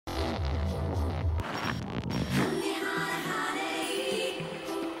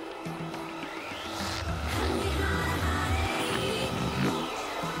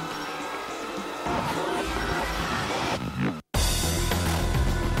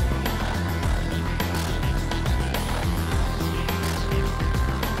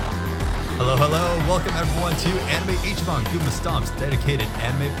Hello, hello. Welcome everyone to Anime Ichiban Guma Stomp's dedicated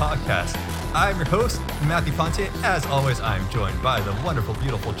anime podcast. I'm your host, Matthew Ponte. As always, I'm joined by the wonderful,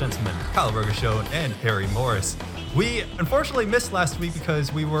 beautiful gentlemen, Kyle Rogershone and Harry Morris. We unfortunately missed last week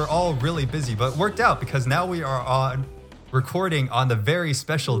because we were all really busy, but worked out because now we are on recording on the very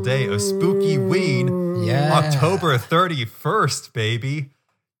special day of Spooky Ween, October 31st, baby.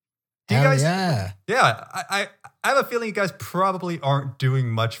 Do you guys? Yeah. I have a feeling you guys probably aren't doing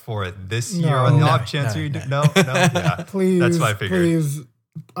much for it this year on the off chance you do. No. Yeah. Please, that's what I figured. Please,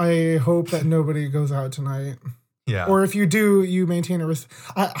 I hope that nobody goes out tonight. Yeah. Or if you do, you maintain a risk.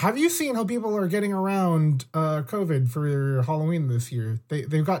 Have you seen how people are getting around COVID for Halloween this year?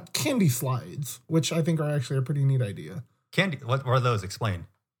 They've got candy slides, which I think are actually a pretty neat idea. Candy? What are those? Explain.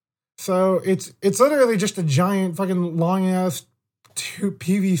 So it's literally just a giant fucking long ass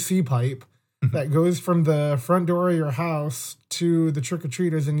PVC pipe that goes from the front door of your house to the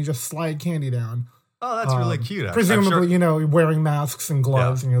trick-or-treaters, and you just slide candy down. Oh, that's really cute. Presumably, sure. Wearing masks and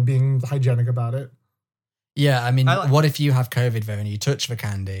gloves and being hygienic about it. Yeah, I mean, what if you have COVID though and you touch the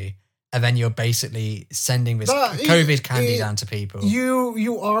candy and then you're basically sending this COVID candy down to people?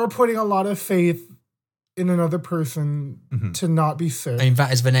 You are putting a lot of faith in another person to not be sick. I mean,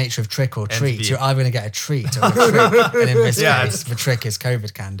 that is the nature of trick or treat. You're either going to get a treat or a trick. And in this case, the trick is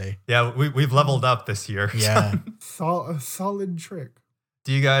COVID candy. Yeah, we've leveled up this year. Yeah. A solid trick.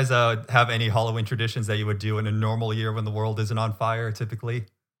 Do you guys have any Halloween traditions that you would do in a normal year when the world isn't on fire, typically?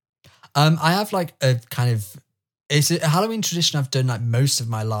 I have like a kind of... It's a Halloween tradition I've done like most of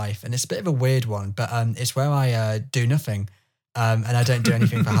my life, and it's a bit of a weird one, but it's where I do nothing, and I don't do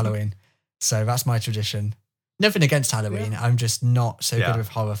anything for Halloween. So that's my tradition. Nothing against Halloween. I'm just not so good with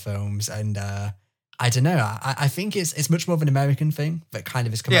horror films. And I don't know. I think it's much more of an American thing that kind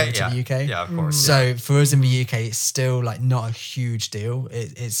of is coming over to the UK. Yeah, of course. So for us in the UK, it's still like not a huge deal.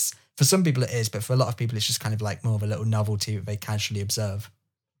 It's for some people it is, but for a lot of people, it's just kind of like more of a little novelty that they casually observe.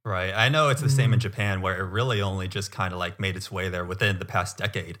 Right. I know it's the same in Japan, where it really only just kind of like made its way there within the past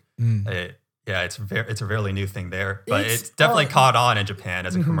decade. It's a fairly new thing there, but it's definitely caught on in Japan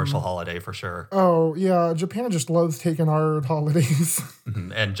as a commercial holiday for sure. Oh yeah, Japan just loves taking our holidays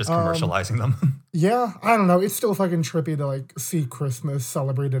and just commercializing them. Yeah, I don't know. It's still fucking trippy to like see Christmas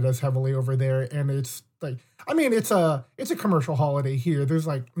celebrated as heavily over there, and it's like, I mean, it's a commercial holiday here. There's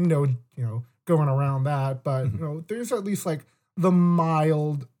like no going around that, but there's at least like the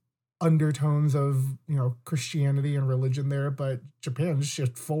mild undertones of Christianity and religion there, but Japan's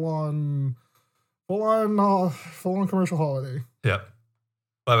just full on commercial holiday. Yep.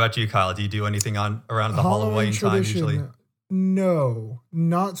 What about you, Kyle? Do you do anything around the Halloween time usually? No,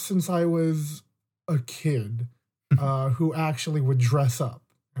 not since I was a kid who actually would dress up.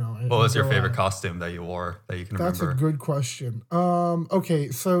 What was your favorite costume that you wore that you can remember? That's a good question.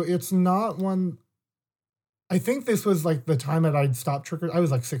 Okay, so it's not one. I think this was like the time that I'd stopped trick-or-treating. I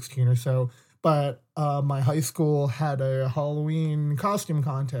was like 16 or so. But my high school had a Halloween costume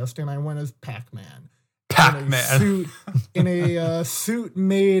contest, and I went as Pac-Man. Pac-Man. In a suit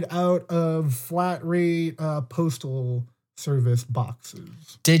made out of flat rate postal service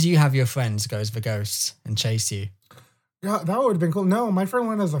boxes. Did you have your friends go as the ghosts and chase you? Yeah, that would have been cool. No, my friend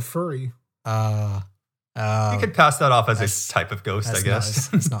went as a furry. You could pass that off as a type of ghost, I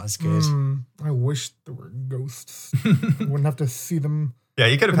guess. It's not as good. I wish there were ghosts. Wouldn't have to see them. Yeah,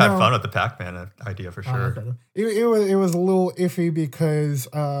 you could have had fun with the Pac-Man idea for sure. Okay. It was a little iffy because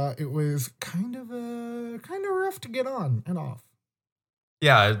it was kind of rough to get on and off.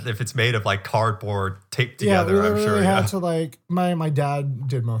 Yeah, if it's made of like cardboard taped together, we I'm sure. Had to like my dad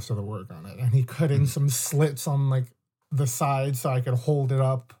did most of the work on it, and he cut in some slits on like the side so I could hold it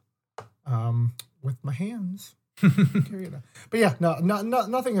up with my hands. Carry it out. But yeah,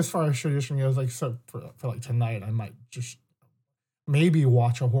 nothing as far as tradition goes. Like, so for like tonight, I might just maybe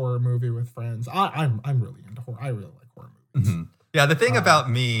watch a horror movie with friends. I'm really into horror. I really like horror movies. Yeah, the thing about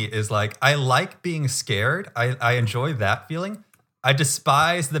me is like I like being scared. I enjoy that feeling. I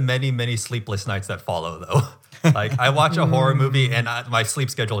despise the many sleepless nights that follow, though. Like I watch a horror movie and my sleep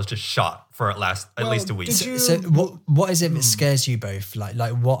schedule is just shot for at least a week. So what is it that scares you both? Like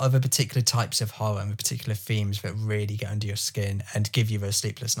what are the particular types of horror and the particular themes that really get under your skin and give you those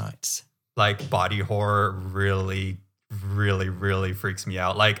sleepless nights? Like body horror really freaks me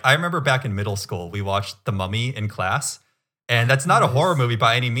out. Like I remember back in middle school, we watched The Mummy in class. And that's not a horror movie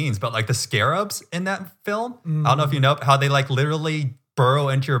by any means, but like the scarabs in that film, I don't know if you know how they like literally burrow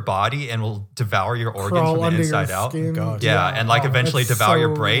into your body and will devour your organs from the inside out. God. Yeah, and like eventually devour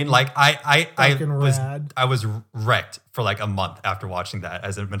your brain. Like I was wrecked for like a month after watching that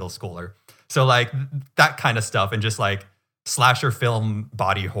as a middle schooler. So like that kind of stuff, and just like slasher film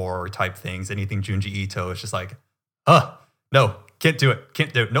body horror type things, anything Junji Ito, it's just like, no, can't do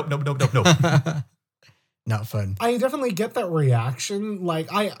it. Nope. Not fun. I definitely get that reaction. Like,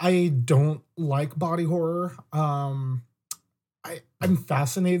 I don't like body horror. I'm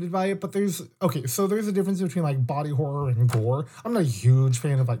fascinated by it, but there's a difference between like body horror and gore. I'm not a huge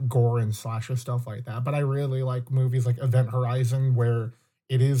fan of like gore and slasher stuff like that, but I really like movies like Event Horizon, where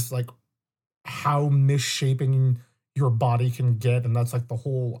it is like how misshapen your body can get, and that's like the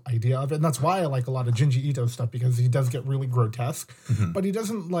whole idea of it. And that's why I like a lot of Junji Ito stuff, because he does get really grotesque, but he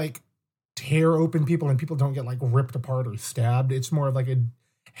doesn't like tear open people and people don't get like ripped apart or stabbed. It's more of like a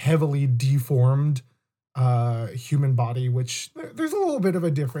heavily deformed human body, which there's a little bit of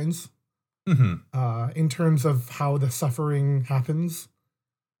a difference in terms of how the suffering happens.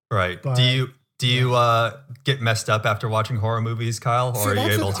 Right. But, do you get messed up after watching horror movies, Kyle, or are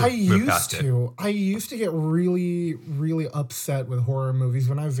you able to move past it? I used to get really, really upset with horror movies.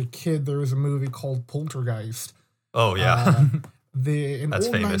 When I was a kid, there was a movie called Poltergeist. Oh yeah. An That's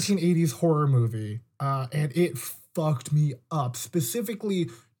old famous. 1980s horror movie, and it fucked me up. Specifically,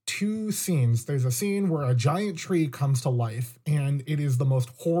 two scenes. There's a scene where a giant tree comes to life, and it is the most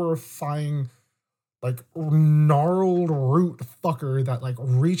horrifying, like, gnarled root fucker that like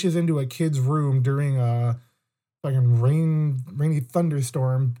reaches into a kid's room during a fucking rainy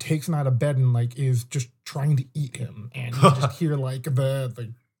thunderstorm, takes him out of bed, and like is just trying to eat him. And you just hear like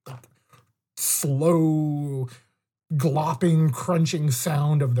the slow glopping, crunching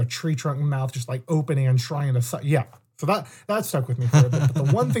sound of the tree trunk mouth just like opening and trying to so that stuck with me for a bit. But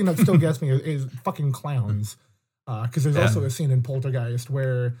the one thing that still gets me is fucking clowns, because there's also a scene in Poltergeist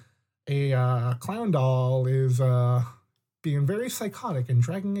where a clown doll is being very psychotic and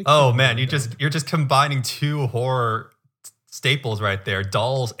dragging a Oh kid man, around. you're just combining two horror staples right there,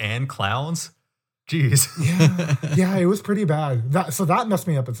 dolls and clowns. Jeez. yeah, it was pretty bad. That messed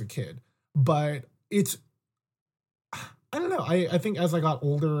me up as a kid. But it's, I don't know. I think as I got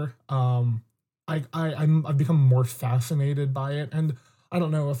older, I've become more fascinated by it, and I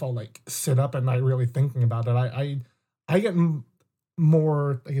don't know if I'll like sit up at night really thinking about it. I get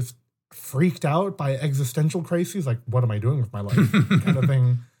more, I guess, freaked out by existential crises, like what am I doing with my life, kind of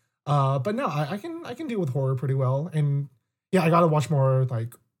thing. But no, I can deal with horror pretty well, and yeah, I gotta watch more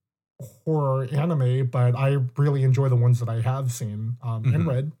like horror anime, but I really enjoy the ones that I have seen and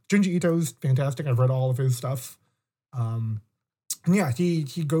read. Junji Ito's fantastic. I've read all of his stuff. And yeah, he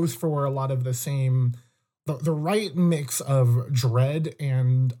goes for a lot of the same, the right mix of dread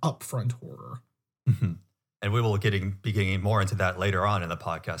and upfront horror. And we will be getting more into that later on in the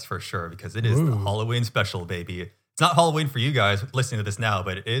podcast for sure, because it is the Halloween special, baby. It's not Halloween for you guys listening to this now,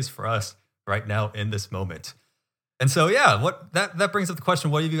 but it is for us right now in this moment. And so, yeah, that brings up the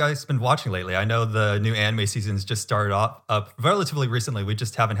question, what have you guys been watching lately? I know the new anime seasons just started up relatively recently. We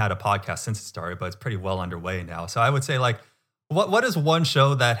just haven't had a podcast since it started, but it's pretty well underway now. So I would say, like, what is one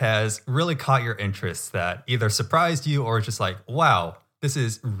show that has really caught your interest that either surprised you or just like, wow, this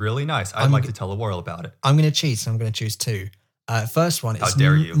is really nice. I'd like to tell the world about it. I'm going to cheat, and I'm going to choose two. First one is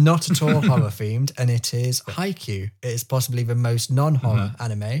dare you. not at all horror themed, and it is Haikyuu. It is possibly the most non-horror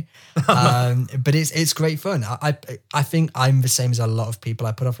anime, but it's great fun. I think I'm the same as a lot of people.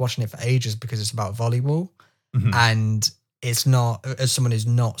 I put off watching it for ages because it's about volleyball, and it's not, as someone who's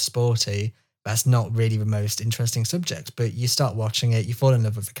not sporty, that's not really the most interesting subject. But you start watching it, you fall in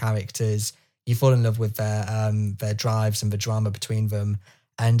love with the characters, you fall in love with their drives and the drama between them,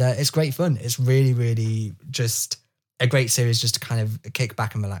 and it's great fun. It's really, really just a great series just to kind of kick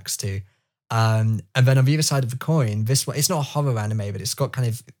back and relax to. And then on the other side of the coin, this one, it's not a horror anime, but it's got kind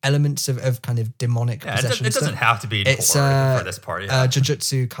of elements of kind of demonic possession. It doesn't have to be horror for this part.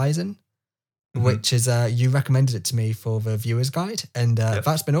 Jujutsu Kaisen, which is, you recommended it to me for the viewer's guide, and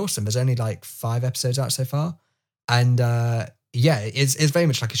that's been awesome. There's only like 5 episodes out so far. And it's very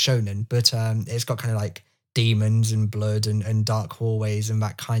much like a shonen, but it's got kind of like demons and blood and dark hallways and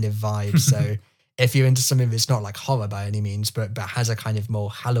that kind of vibe. So if you're into something that's not like horror by any means, but has a kind of more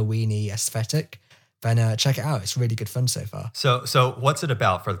Halloween-y aesthetic, then check it out. It's really good fun so far. So what's it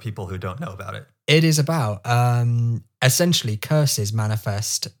about for the people who don't know about it? It is about essentially curses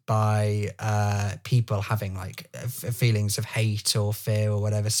manifest by people having like feelings of hate or fear or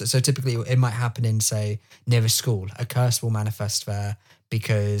whatever. So typically it might happen in, say, near a school. A curse will manifest there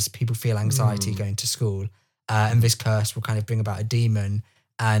because people feel anxiety going to school. And this curse will kind of bring about a demon.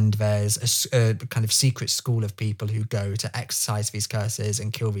 And there's a kind of secret school of people who go to exercise these curses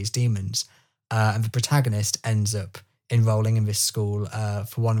and kill these demons. And the protagonist ends up enrolling in this school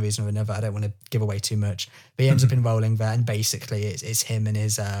for one reason or another. I don't want to give away too much, but he ends up enrolling there, and basically it's him and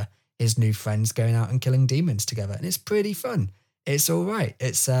his his new friends going out and killing demons together, and it's pretty fun. It's all right.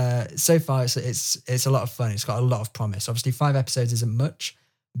 It's so far it's a lot of fun. It's got a lot of promise. Obviously, 5 episodes isn't much,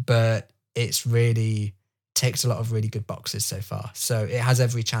 but it's really ticks a lot of really good boxes so far. So it has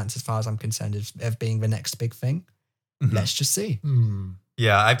every chance, as far as I'm concerned, of being the next big thing. Mm-hmm. Let's just see.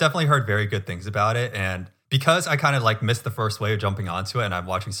 Yeah, I've definitely heard very good things about it, and because I kind of like missed the first wave jumping onto it, and I'm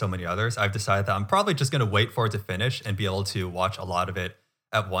watching so many others, I've decided that I'm probably just going to wait for it to finish and be able to watch a lot of it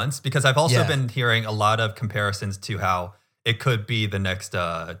at once. Because I've also been hearing a lot of comparisons to how it could be the next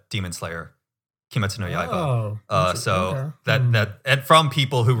Demon Slayer, Kimetsu no Yaiba. That and from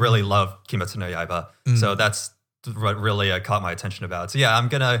people who really love Kimetsu no Yaiba. So that's what really caught my attention about. So yeah, I'm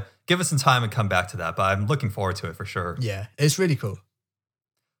gonna give it some time and come back to that. But I'm looking forward to it for sure. Yeah, it's really cool.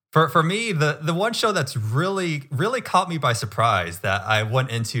 For me, the one show that's really caught me by surprise that I went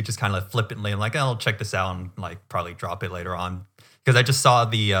into just kind of like flippantly and like, I'll check this out and like probably drop it later on, because I just saw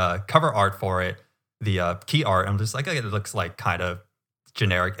the cover art for it. The key art, I'm just like, okay, it looks like kind of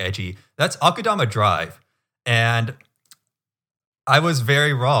generic, edgy. That's Akudama Drive. And I was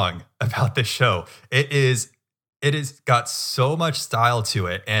very wrong about this show. It is got so much style to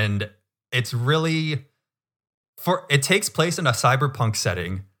it. And it's really, it takes place in a cyberpunk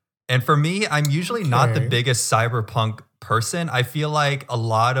setting. And for me, I'm usually not the biggest cyberpunk person. I feel like a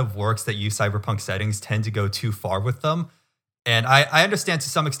lot of works that use cyberpunk settings tend to go too far with them. And I understand to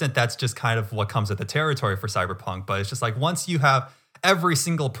some extent that's just kind of what comes with the territory for cyberpunk. But it's just like once you have every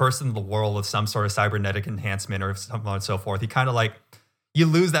single person in the world with some sort of cybernetic enhancement or so on and so forth, you kind of like, you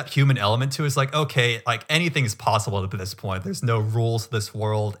lose that human element to it. It's like, okay, like anything is possible at this point. There's no rules to this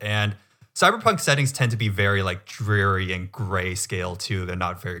world. And cyberpunk settings tend to be very like dreary and grayscale too. They're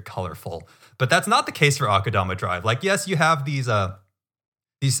not very colorful. But that's not the case for Akudama Drive. Like, yes, you have these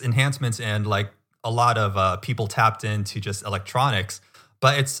enhancements and like a lot of people tapped into just electronics,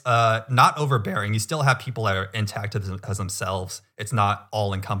 but it's not overbearing. You still have people that are intact as themselves. It's not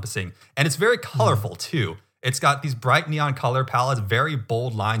all encompassing. And it's very colorful too. It's got these bright neon color palettes, very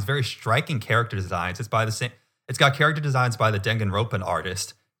bold lines, very striking character designs. It's got character designs by the Danganronpa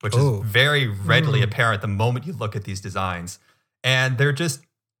artist, which is very readily apparent the moment you look at these designs. And they're just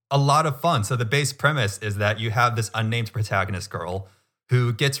a lot of fun. So the base premise is that you have this unnamed protagonist girl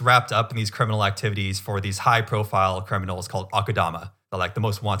who gets wrapped up in these criminal activities for these high-profile criminals called Akudama. They're like the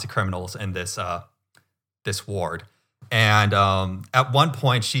most wanted criminals in this ward. And at one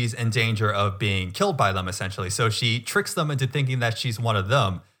point, she's in danger of being killed by them, essentially. So she tricks them into thinking that she's one of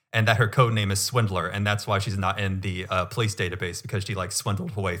them and that her code name is Swindler. And that's why she's not in the police database, because she like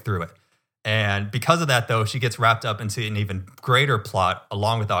swindled her way through it. And because of that, though, she gets wrapped up into an even greater plot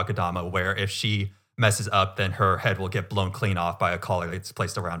along with Akudama, where if she messes up, then her head will get blown clean off by a collar that's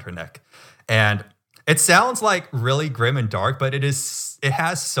placed around her neck. And it sounds like really grim and dark, but it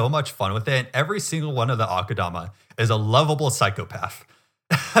has so much fun with it. And every single one of the Akudama is a lovable psychopath.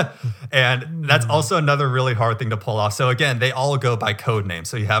 And that's also another really hard thing to pull off. So again, they all go by code names.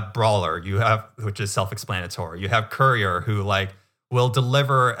 So you have Brawler, which is self-explanatory. You have Courier, who like will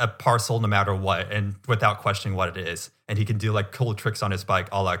deliver a parcel no matter what and without questioning what it is. And he can do like cool tricks on his bike,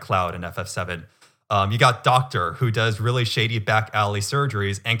 a la Cloud in FF7. You got Doctor, who does really shady back alley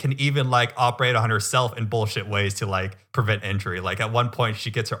surgeries and can even like operate on herself in bullshit ways to like prevent injury. Like at one point, she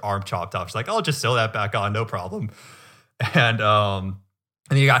gets her arm chopped off. She's like, "I'll just sew that back on, no problem." And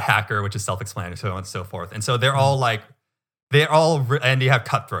then you got Hacker, which is self-explanatory, so on and so forth. And so and you have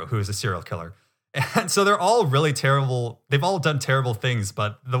Cutthroat, who is a serial killer. And so they're all really terrible. They've all done terrible things,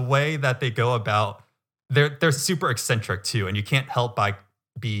 but the way that they go about, they're super eccentric too, and you can't help but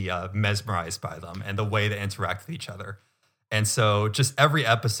be mesmerized by them and the way they interact with each other. And so just every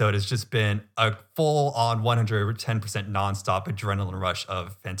episode has just been a full-on 110% nonstop adrenaline rush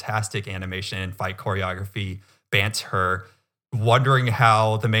of fantastic animation, fight choreography, banter, wondering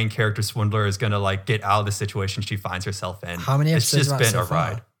how the main character Swindler is going to like get out of the situation she finds herself in. How many episodes? It's just been a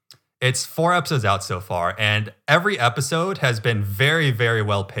ride. It's 4 episodes out so far, and every episode has been very, very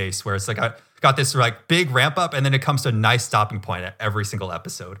well paced, where it's like I got this like big ramp up, and then it comes to a nice stopping point at every single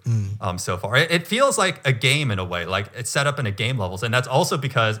episode so far. It feels like a game in a way, like it's set up in a game levels, and that's also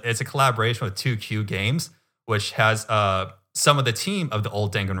because it's a collaboration with 2Q Games, which has some of the team of the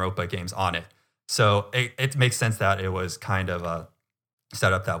old Danganronpa games on it. So it makes sense that it was kind of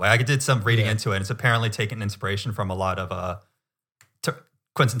set up that way. I did some reading into it, and it's apparently taken inspiration from a lot of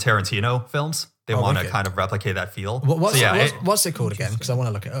Quentin Tarantino films. They want to kind of replicate that feel. What's it called again? Because I want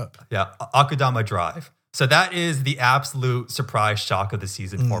to look it up. Yeah, Akudama Drive. So that is the absolute surprise shock of the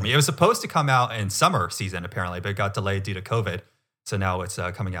season for me. It was supposed to come out in summer season, apparently, but it got delayed due to COVID. So now it's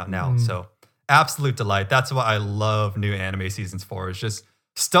coming out now. So absolute delight. That's what I love new anime seasons for, is just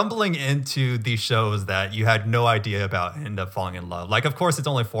stumbling into these shows that you had no idea about and end up falling in love. Like, of course, it's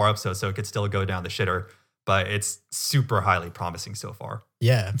only 4 episodes, so it could still go down the shitter, but it's super highly promising so far.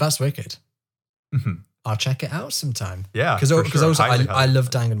 Yeah, that's wicked. Mhm. I'll check it out sometime. Yeah, Because for sure. also Highly, I highly love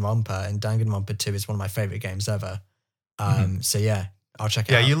Danganronpa, and Danganronpa 2 is one of my favorite games ever. So yeah, I'll check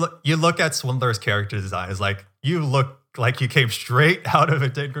it Yeah, out. you look at Swindler's character design. It's like you look like you came straight out of a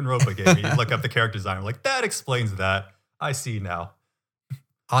Danganronpa game. You look up the character design. I'm like, that explains that. I see now.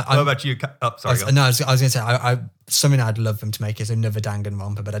 What about you? Oh, sorry. go. I was going to say, something I'd love them to make is another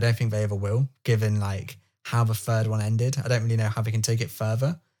Danganronpa, but I don't think they ever will, given like how the third one ended. I don't really know how they can take it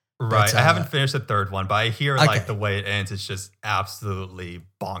further. Right. But, I haven't finished the third one, but I hear okay. like the way it ends is just absolutely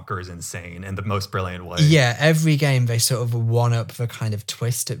bonkers insane in the most brilliant way. Yeah, every game they sort of one up the kind of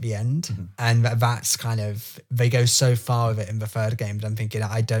twist at the end, Mm-hmm. and that's kind of, they go so far with it in the third game that I'm thinking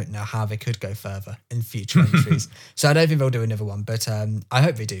I don't know how they could go further in future entries. So I don't think they'll do another one, but I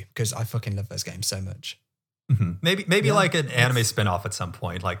hope they do, because I fucking love those games so much. Mhm. Maybe Yeah, like an anime spin-off at some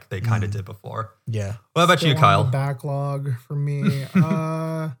point, like they kind of did before. Yeah. What about Still you, on Kyle? the backlog for me.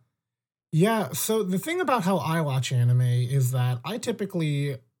 Yeah, so the thing about how I watch anime is that I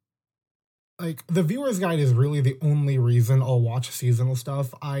typically, like, the viewer's guide is really the only reason I'll watch seasonal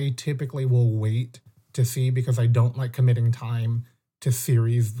stuff. I typically will wait to see because I don't like committing time to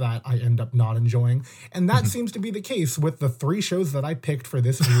series that I end up not enjoying. And that seems to be the case with the 3 shows that I picked for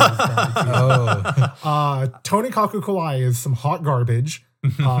this viewer's guide. Oh. Tonikaku Kawaii is some hot garbage.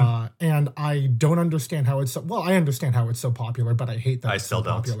 And I don't understand how it's so, well, I understand how it's so popular, but I hate that I it's still so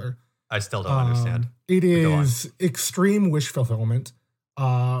don't. popular. I still don't understand. It Go on. is extreme wish fulfillment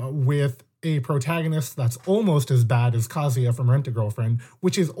with a protagonist that's almost as bad as Kazuya from Rent-A-Girlfriend,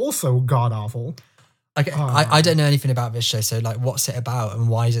 which is also god-awful. Okay, I don't know anything about this show, so like, what's it about and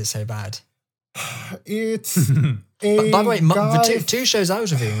why is it so bad? It's But by the way, guy the two shows I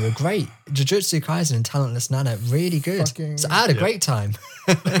was reviewing were great. Jujutsu Kaisen and Talentless Nana, really good. So I had a great time.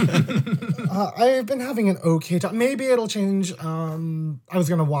 I've been having an okay time. Maybe it'll change. I was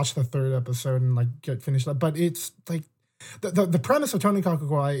gonna watch the 3rd episode and like get finished up, but it's like the premise of Tonikaku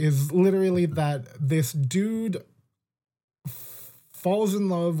Kawaii is literally that this dude falls in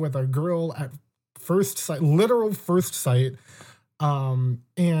love with a girl at first sight, literal first sight.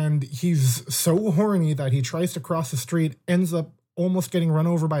 And he's so horny that he tries to cross the street, ends up almost getting run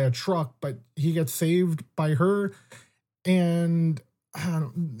over by a truck, but he gets saved by her. And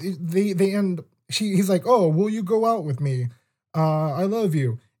they end, he's like, "Oh, will you go out with me? I love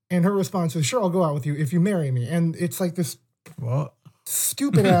you." And her response is, "Sure, I'll go out with you if you marry me." And it's like this What?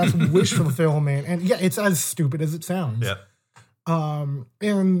 stupid ass wish fulfillment. And yeah, it's as stupid as it sounds. Yeah.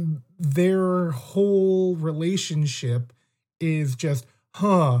 And their whole relationship is just,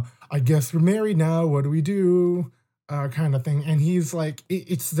 I guess we're married now. What do we do? Kind of thing. And he's like,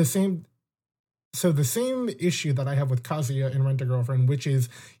 it's the same. So the same issue that I have with Kazuya in Rent-A-Girlfriend, which is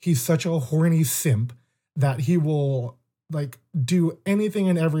he's such a horny simp that he will like do anything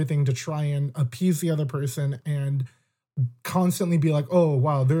and everything to try and appease the other person and constantly be like, "Oh,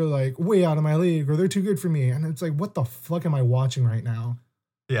 wow, they're like way out of my league or they're too good for me." And it's like, what the fuck am I watching right now?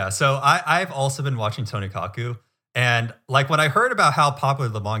 Yeah. So I've also been watching Tonikaku. And like when I heard about how popular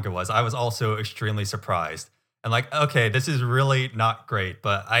the manga was, I was also extremely surprised. And like, okay, this is really not great,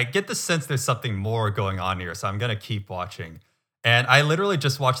 but I get the sense there's something more going on here. So I'm going to keep watching. And I literally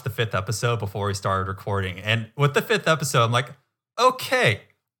just watched the 5th episode before we started recording. And with the 5th episode, I'm like, okay,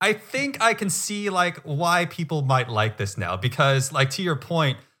 I think I can see like why people might like this now. Because like to your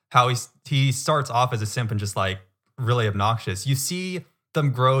point, how he starts off as a simp and just like really obnoxious. You see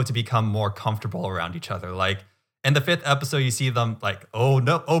them grow to become more comfortable around each other. Like, in the 5th episode, you see them like, oh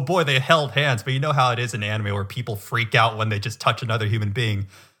no, oh boy, they held hands. But you know how it is in anime where people freak out when they just touch another human being.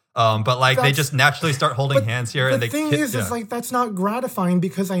 But like they just naturally start holding hands here. And the thing is like that's not gratifying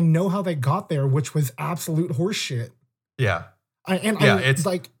because I know how they got there, which was absolute horseshit. Yeah. It's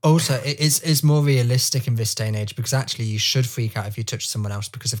like Also, it's more realistic in this day and age because actually you should freak out if you touch someone else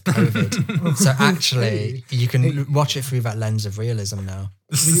because of COVID. So actually, you can watch it through that lens of realism now.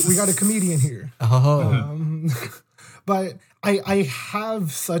 we got a comedian here. Oh. But I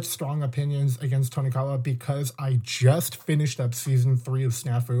have such strong opinions against Tonikawa because I just finished up season 3 of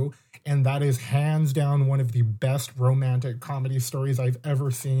Snafu, and that is hands down one of the best romantic comedy stories I've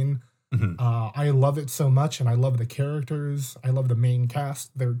ever seen. I love it so much, and I love the characters. I love the main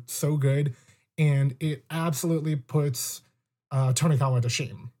cast. They're so good, and it absolutely puts Tonikawa to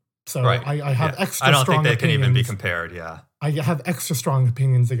shame. So right. I have extra I don't strong think they opinions. can even be compared. Yeah. I have extra strong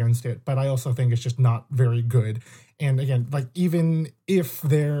opinions against it, but I also think it's just not very good. And again, like even if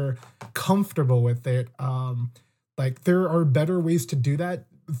they're comfortable with it, Like there are better ways to do that,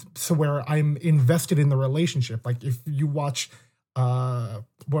 so where I'm invested in the relationship. Like if you watch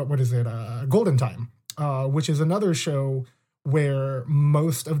what is it? Golden Time, which is another show where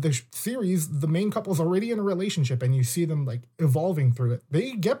most of the series, the main couple's already in a relationship and you see them like evolving through it.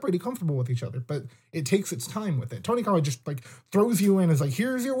 They get pretty comfortable with each other, but it takes its time with it. Tonikawa just like throws you in as like,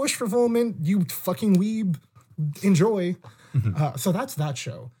 here's your wish fulfillment, you fucking weeb, enjoy. So that's that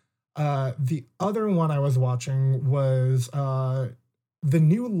show. The other one I was watching was the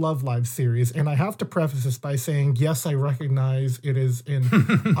new Love Live series, and I have to preface this by saying, yes, I recognize it is an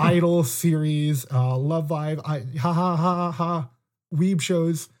Idol series, Love Live, weeb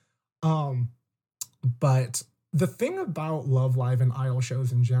shows. But the thing about Love Live and Idol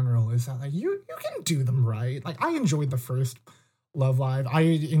shows in general is that like you can do them right. Like I enjoyed the first Love Live. I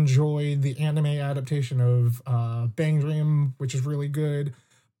enjoyed the anime adaptation of Bang Dream, which is really good.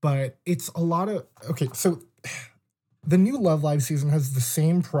 But it's a lot of so the new Love Live season has the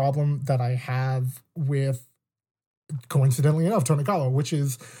same problem that I have with, coincidentally enough, Tonikawa, which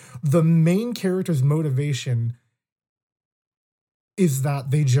is the main character's motivation is that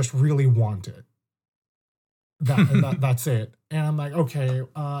they just really want it. That's it. And I'm like, okay,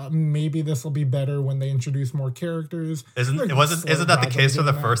 maybe this will be better when they introduce more characters. Isn't that the case for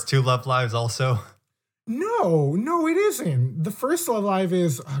the first two Love Lives also? No, it isn't. The first Love Live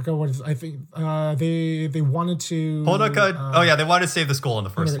is I think they wanted to Honoka. They wanted to save the school in the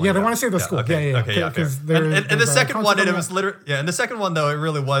first one. Yeah, they want to save the school. Okay, and the second one, it was literally and the second one though, it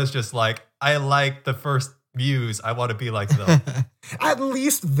really was just like, I like the first views. I want to be like them. At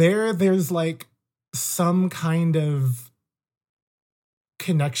least there's like some kind of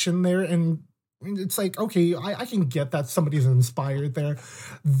connection there, and it's like, okay, I can get that somebody's inspired there.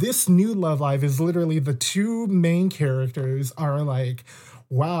 This new Love Live is literally the two main characters are like,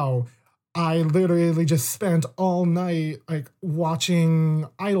 wow, I literally just spent all night like watching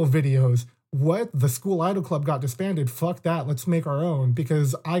idol videos. What? The school idol club got disbanded. Fuck that. Let's make our own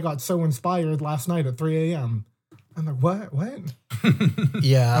because I got so inspired last night at 3 a.m. I'm like, what?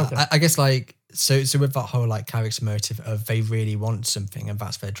 Yeah, okay. I guess like, so with that whole like character motive of they really want something and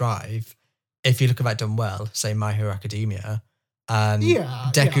that's their drive. If you look at that done well, say My Hero Academia,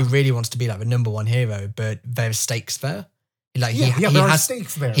 Deku really wants to be like the number one hero, but there's stakes there. Like there are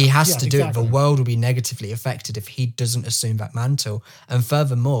stakes there. He has to do it. The world will be negatively affected if he doesn't assume that mantle. And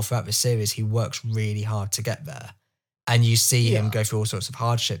furthermore, throughout the series, he works really hard to get there. And you see him go through all sorts of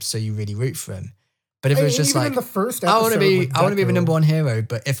hardships, so you really root for him. But if it was just like, the first episode I want to be the number one hero,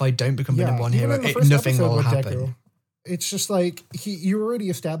 but if I don't become the number one hero, nothing will happen. Deku, it's just like you already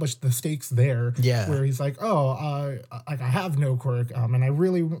established the stakes there. Yeah, where he's like, I have no quirk, and I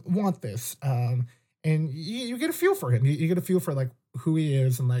really want this, and you get a feel for him. You get a feel for like who he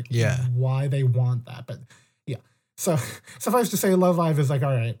is and like why they want that. But so suffice to say, Love Live is like,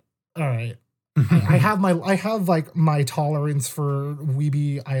 all right. I have my tolerance for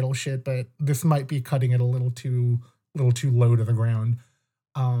weeby idol shit, but this might be cutting it a little too low to the ground.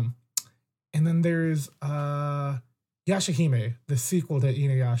 And then there's Yashahime, the sequel to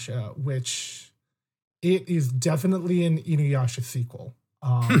Inuyasha, which it is definitely an Inuyasha sequel.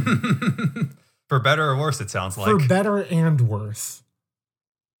 For better or worse, it sounds like. For better and worse.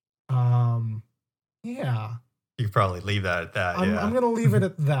 Yeah. You could probably leave that at that. I'm gonna leave it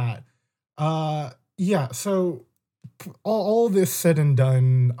at that. So all this said and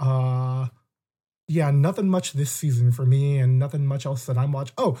done, nothing much this season for me and nothing much else that I'm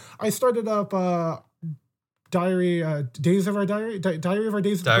watching. Oh, I started up Days of Our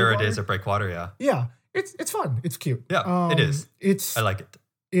Days of Breakwater, yeah. Yeah, it's fun. It's cute. Yeah, it is. I like it.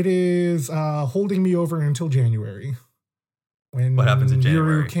 It is holding me over until January. When what happens in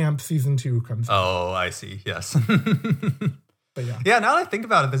January? Yuru Camp Season 2 comes out. Oh, I see. Yes. But yeah. Yeah, now that I think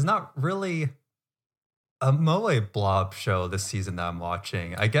about it, there's not really a Moe Blob show this season that I'm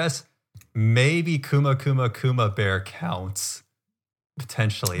watching. I guess maybe Kuma Kuma Kuma Bear counts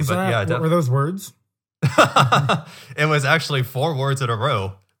potentially. What were those words? It was actually 4 words in a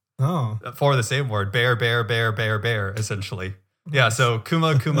row. Oh. For the same word. Bear, bear, bear, bear, bear, essentially. Yeah, so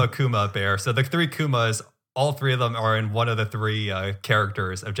Kuma, Kuma, Kuma, bear. So the 3 Kumas, all 3 of them are in one of the 3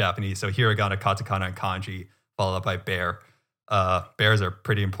 characters of Japanese. So hiragana, katakana, and kanji, followed up by bear. Bears are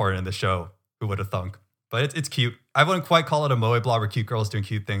pretty important in the show. Who would have thunk? But it's cute. I wouldn't quite call it a Moe Blob or cute girls doing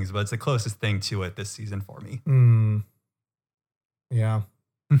cute things, but it's the closest thing to it this season for me. Yeah.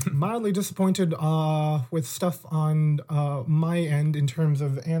 Mildly disappointed with stuff on my end in terms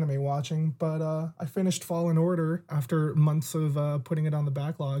of anime watching, but I finished Fallen Order after months of putting it on the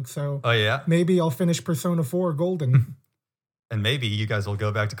backlog. So oh yeah, maybe I'll finish Persona 4 Golden. And maybe you guys will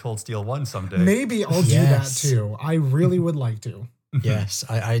go back to Cold Steel 1 someday. Maybe I'll do that too. I really would like to. Yes,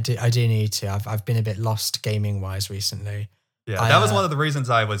 I do need to. I've been a bit lost gaming wise recently. Yeah, that was one of the reasons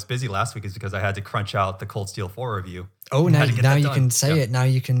I was busy last week, is because I had to crunch out the Cold Steel 4 review. Oh, now you can say it. Now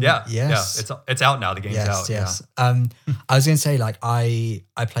you can. Yeah, yes. Yeah, it's out now. The game's out. Yes. I was going to say, like, I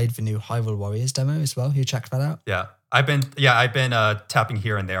played the new Hyrule Warriors demo as well. Who checked that out? Yeah, I've been tapping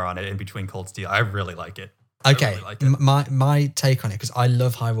here and there on it in between Cold Steel. I really like it. Okay, really like it. My take on it, because I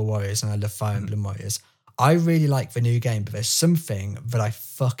love Hyrule Warriors and I love Fire Emblem Warriors. I really like the new game, but there's something that I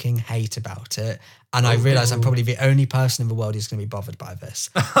fucking hate about it. And I realize I'm probably the only person in the world who's going to be bothered by this.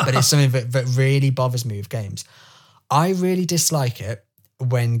 But it's something that really bothers me with games. I really dislike it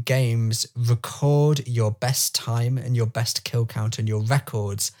when games record your best time and your best kill count and your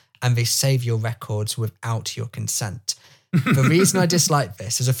records, and they save your records without your consent. The reason I dislike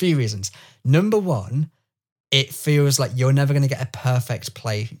this is a few reasons. Number one, it feels like you're never going to get a perfect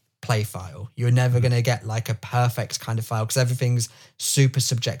play file. You're never going to get like a perfect kind of file, because everything's super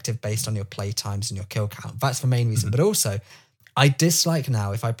subjective based on your play times and your kill count. That's the main reason. But also, I dislike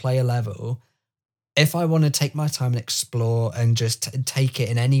now, if I play a level, if I want to take my time and explore and just take it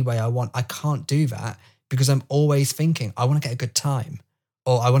in any way I want, I can't do that, because I'm always thinking, I want to get a good time,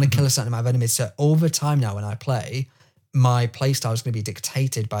 or I want to kill a certain amount of enemies. So all the time now when I play, my playstyle is going to be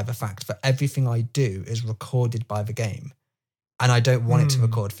dictated by the fact that everything I do is recorded by the game. And I don't want it to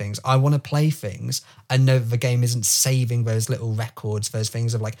record things. I want to play things and know that the game isn't saving those little records, those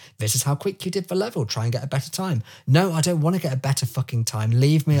things of like, this is how quick you did the level, try and get a better time. No, I don't want to get a better fucking time.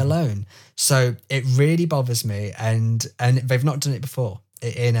 Leave me alone. So it really bothers me. And they've not done it before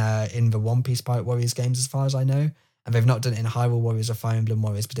in the One Piece Pirate Warriors games, as far as I know. And they've not done it in Hyrule Warriors or Fire Emblem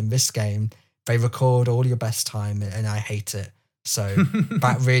Warriors. But in this game, they record all your best time, and I hate it. So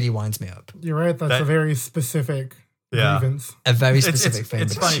that really winds me up. You're right. That's a very specific grievance. A very specific thing.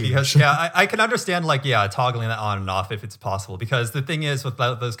 It's funny because, I can understand, like, toggling that on and off if it's possible. Because the thing is with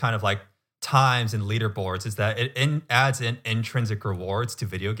those kind of like times and leaderboards is that it adds in intrinsic rewards to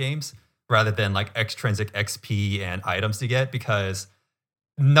video games rather than like extrinsic XP and items to get, because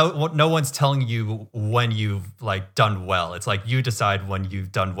no one's telling you when you've like done well. It's like you decide when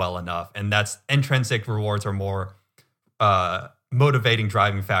you've done well enough, and that's intrinsic rewards are more motivating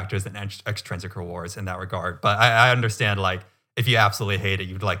driving factors than extrinsic rewards in that regard. But I understand, like, if you absolutely hate it,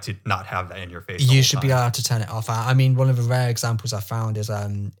 you'd like to not have that in your face. You should be able to turn it off. I mean, one of the rare examples I found is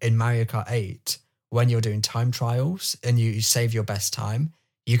in Mario Kart 8, when you're doing time trials and you save your best time,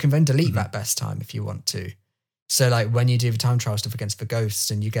 you can then delete that best time if you want to. So like when you do the time trial stuff against the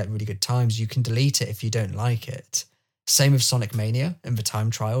ghosts and you get really good times, you can delete it if you don't like it. Same with Sonic Mania and the time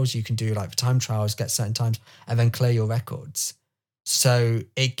trials. You can do like the time trials, get certain times, and then clear your records. So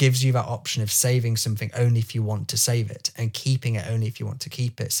it gives you that option of saving something only if you want to save it and keeping it only if you want to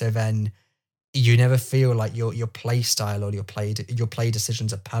keep it. So then you never feel like your play style or your play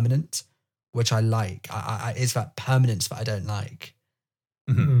decisions are permanent, which I like. It's that permanence that I don't like.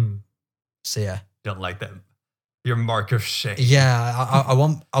 So yeah. You don't like that. Your mark of shame. Yeah, I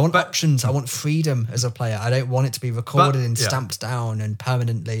want options. I want freedom as a player. I don't want it to be recorded and stamped down and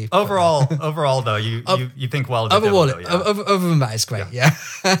permanently. Overall, though, you think well of the demo, though, other than that, it's great. Yeah.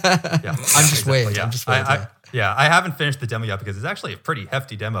 I'm just weird. Yeah. I'm just weird. I haven't finished the demo yet because it's actually a pretty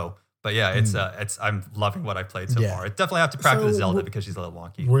hefty demo. But yeah, it's I'm loving what I played so far. I definitely have to practice Zelda because she's a little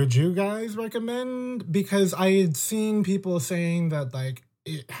wonky. Would you guys recommend? Because I had seen people saying that like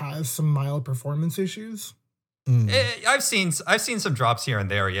it has some mild performance issues. I've seen some drops here and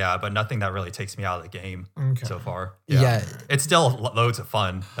there, but nothing that really takes me out of the game so far. Yeah, it's still loads of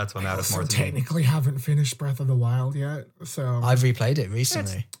fun. That's what matters more to me. Technically, haven't finished Breath of the Wild yet, so I've replayed it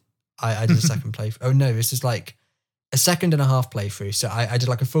recently. I did a second playthrough. Oh no, this is like a 1.5 playthrough. So I did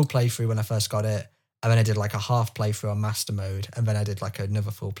like a full playthrough when I first got it, and then I did like a half playthrough on master mode, and then I did like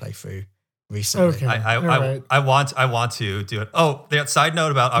another full playthrough recently. Okay, I want to do it. Oh, the side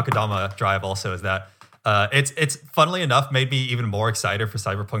note about Akudama Drive also is that. It's funnily enough made me even more excited for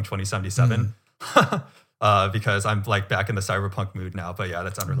Cyberpunk 2077 because I'm like back in the Cyberpunk mood now. But yeah,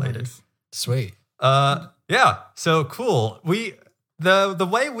 that's unrelated. Nice. Sweet. So cool. The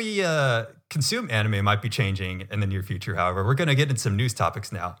way we consume anime might be changing in the near future. However, we're gonna get into some news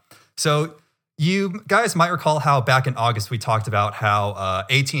topics now. So you guys might recall how back in August we talked about how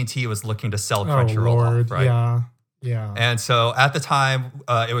AT&T was looking to sell Crunchyroll off, right? Yeah. And so at the time,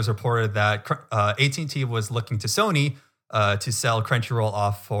 it was reported that AT&T was looking to Sony to sell Crunchyroll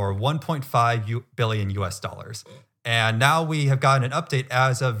off for $1.5 billion US. And now we have gotten an update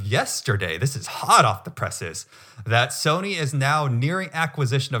as of yesterday. This is hot off the presses. That Sony is now nearing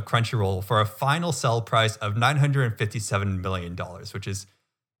acquisition of Crunchyroll for a final sell price of $957 million, which is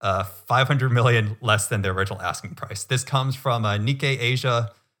 $500 million less than the original asking price. This comes from Nikkei Asia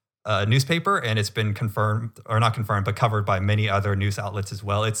newspaper, and it's been confirmed, or not confirmed, but covered by many other news outlets as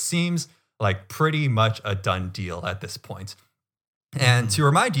well. It seems like pretty much a done deal at this point. And to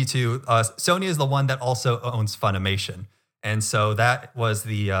remind you too, Sony is the one that also owns Funimation. And so that was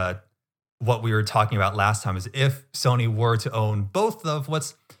the what we were talking about last time, is if Sony were to own both of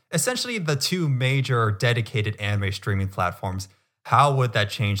what's essentially the two major dedicated anime streaming platforms, how would that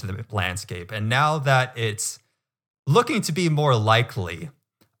change the landscape? And now that it's looking to be more likely,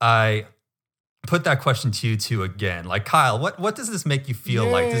 I put that question to you too again. Like, Kyle, what does this make you feel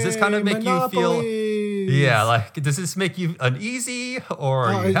like? Does this kind of make you feel... Yeah, like, does this make you uneasy, or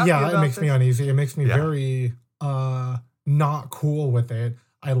are you happy about it makes this? me uneasy. It makes me very not cool with it.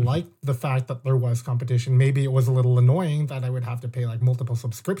 I like the fact that there was competition. Maybe it was a little annoying that I would have to pay like multiple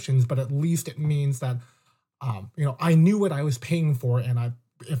subscriptions, but at least it means that I knew what I was paying for, and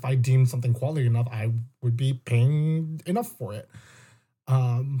if I deemed something quality enough, I would be paying enough for it.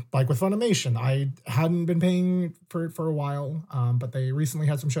 Like with Funimation, I hadn't been paying for it for a while, but they recently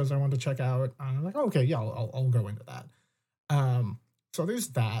had some shows I wanted to check out. I'm like, okay, yeah, I'll go into that. So there's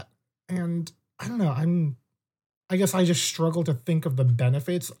that, and I don't know. I guess I just struggle to think of the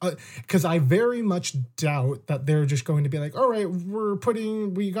benefits, because I very much doubt that they're just going to be like, all right,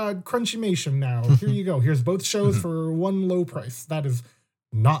 we got Crunchymation now. Here you go. Here's both shows for one low price. That is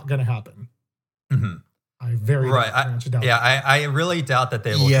not going to happen. Mm-hmm. I very much doubt. Yeah, I really doubt that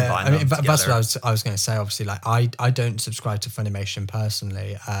they will combine them together. That's what I was going to say. Obviously, like I don't subscribe to Funimation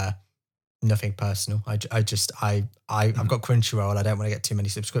personally. Nothing personal. I've got Crunchyroll. I don't want to get too many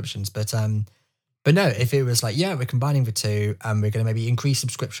subscriptions, but no. If it was like, yeah, we're combining the two, and we're going to maybe increase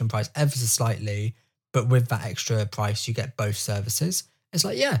subscription price ever so slightly, but with that extra price, you get both services. It's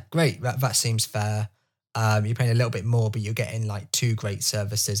like, yeah, great. That seems fair. You're paying a little bit more, but you're getting like two great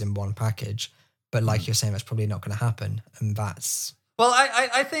services in one package. But like you're saying, that's probably not going to happen, and that's... Well,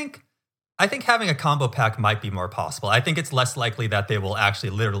 I think having a combo pack might be more possible. I think it's less likely that they will actually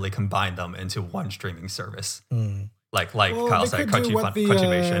literally combine them into one streaming service. Like Kyle said,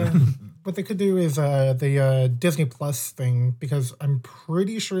 Crunchymation. What they could do is the Disney Plus thing, because I'm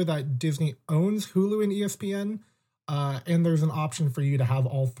pretty sure that Disney owns Hulu and ESPN, and there's an option for you to have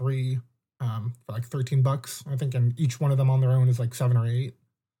all three for like $13, I think, and each one of them on their own is like $7 or $8.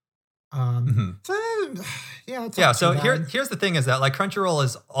 So here's the thing, is that like Crunchyroll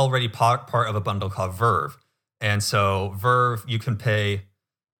is already part of a bundle called Verve, and so Verve, you can pay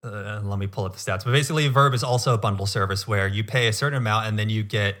let me pull up the stats, but basically Verve is also a bundle service where you pay a certain amount and then you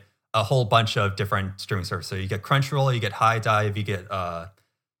get a whole bunch of different streaming services. So you get Crunchyroll, you get High Dive, you get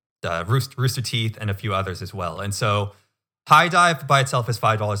Rooster Teeth, and a few others as well. And so High Dive by itself is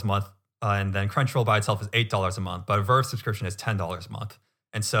 $5 a month, and then Crunchyroll by itself is $8 a month, but a Verve subscription is $10 a month.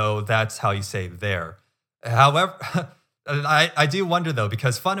 And so that's how you save there. However, I do wonder, though,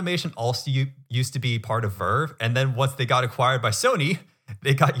 because Funimation also used to be part of Verve, and then once they got acquired by Sony,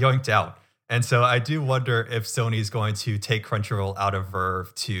 they got yoinked out. And so I do wonder if Sony is going to take Crunchyroll out of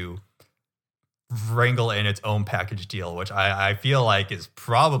Verve to wrangle in its own package deal, which I feel like is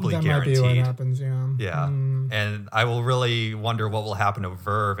probably guaranteed. That might be what happens, yeah. Yeah. And I will really wonder what will happen to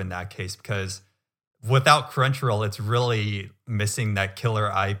Verve in that case, because without Crunchyroll, it's really missing that killer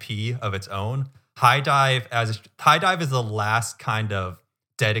IP of its own. High Dive is the last kind of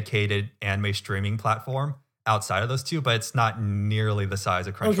dedicated anime streaming platform outside of those two, but it's not nearly the size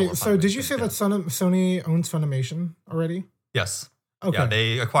of Crunchyroll. Okay, so did you say that Sony owns Funimation already? Yes. Okay. Yeah,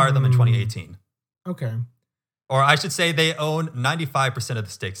 they acquired them in 2018. Okay. Or I should say they own 95% of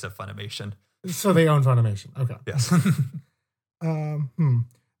the stakes of Funimation. So they own Funimation. Okay. Yes.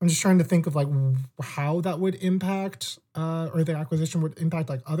 I'm just trying to think of like how that would impact, or the acquisition would impact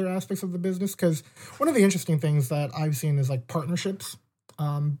like other aspects of the business. Because one of the interesting things that I've seen is like partnerships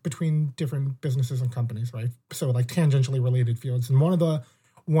between different businesses and companies, right? So like tangentially related fields. And one of the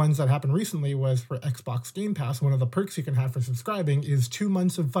ones that happened recently was for Xbox Game Pass. One of the perks you can have for subscribing is 2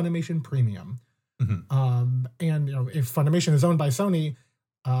 months of Funimation Premium. And if Funimation is owned by Sony,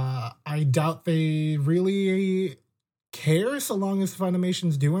 I doubt they really care so long as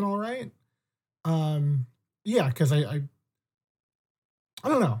Funimation's doing all right. Because I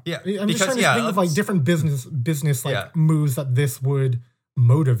don't know. Yeah, I'm just trying to think of like different business like moves that this would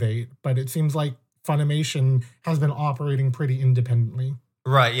motivate, but it seems like Funimation has been operating pretty independently.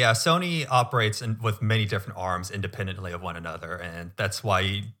 Right, yeah. Sony operates with many different arms independently of one another, and that's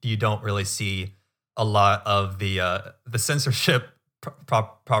why you don't really see a lot of the censorship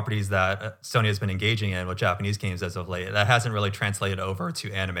properties that Sony has been engaging in with Japanese games as of late. That hasn't really translated over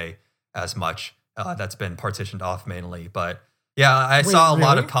to anime as much. That's been partitioned off mainly. But yeah, I saw a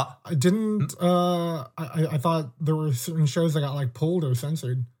lot of... I didn't... I thought there were certain shows that got like pulled or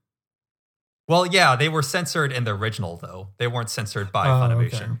censored. Well, yeah, they were censored in the original, though. They weren't censored by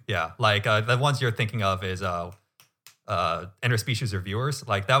Funimation. Okay. Yeah, like the ones you're thinking of is Interspecies Reviewers.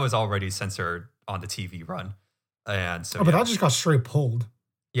 Like that was already censored on the TV run. And so, but that just got straight pulled.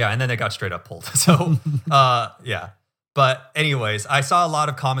 Yeah, and then it got straight up pulled. So, yeah. But anyways, I saw a lot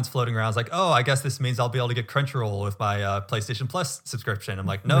of comments floating around. I was like, oh, I guess this means I'll be able to get Crunchyroll with my PlayStation Plus subscription. I'm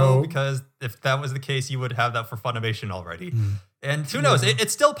like, no, because if that was the case, you would have that for Funimation already. And who knows?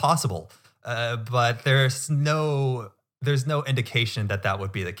 It's still possible. But there's no indication that that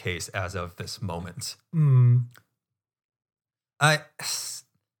would be the case as of this moment. I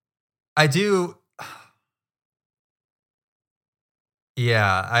do.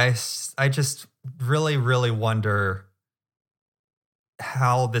 Yeah, I just really, really wonder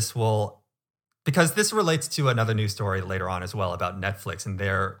how this will, because this relates to another news story later on as well about Netflix and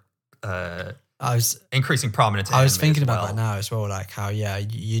their increasing prominence. I was thinking about that now as well, like how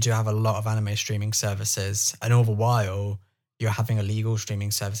you do have a lot of anime streaming services, and all the while you're having illegal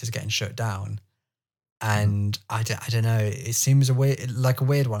streaming services getting shut down. And I don't know, it seems a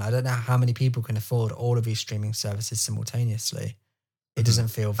weird one. I don't know how many people can afford all of these streaming services simultaneously. It doesn't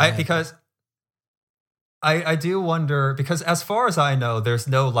feel fair. Because I do wonder, because as far as I know, there's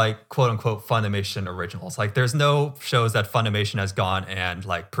no like quote unquote Funimation originals. Like there's no shows that Funimation has gone and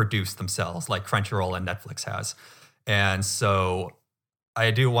like produced themselves like Crunchyroll and Netflix has. And so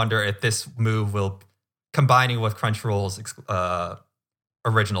I do wonder if this move will, combining with Crunchyroll's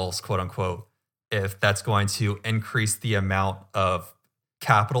originals, quote unquote, if that's going to increase the amount of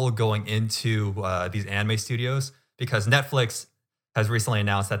capital going into these anime studios, because Netflix has recently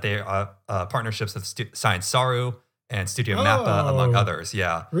announced that they are partnerships with Science Saru and Studio Mappa, among others.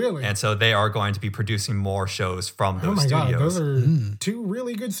 Yeah. Really? And so they are going to be producing more shows from those studios. God, those are two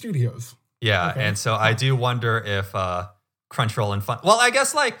really good studios. Yeah. Okay. And so I do wonder if Crunchyroll and well, I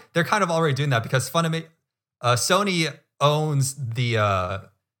guess like they're kind of already doing that because Sony owns the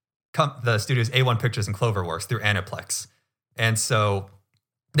studios A1 Pictures and Cloverworks through Aniplex. And so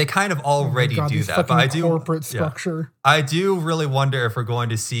they kind of already do that, but I do corporate structure. Yeah, I do really wonder if we're going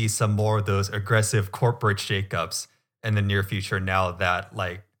to see some more of those aggressive corporate shakeups in the near future. Now that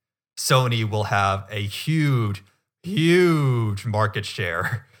like Sony will have a huge market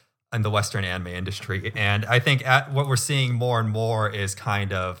share in the Western anime industry, and I think what we're seeing more and more is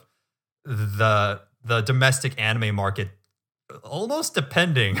kind of the domestic anime market almost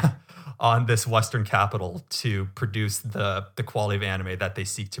depending on this Western capital to produce the quality of anime that they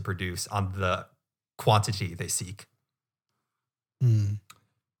seek to produce on the quantity they seek. Do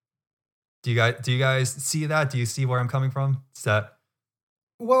you guys see that? Do you see where I'm coming from? Does that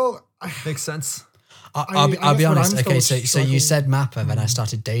make sense? I'll be honest. Okay, so you said Mappa, then I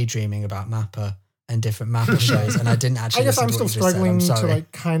started daydreaming about Mappa and different Mappa shows, and I didn't actually. I guess I'm still struggling to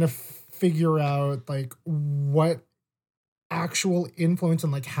like kind of figure out like what actual influence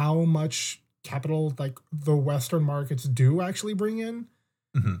and like how much capital like the Western markets do actually bring in.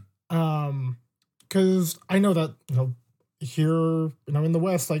 Because I know that here in the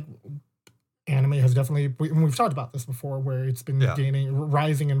West, like anime has definitely, we've talked about this before, where it's been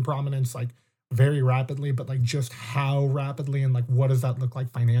rising in prominence like very rapidly, but like just how rapidly and like what does that look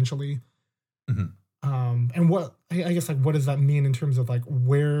like financially? And what I guess like what does that mean in terms of like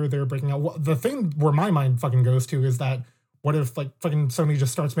where they're breaking out? The thing where my mind fucking goes to is that what if like fucking Sony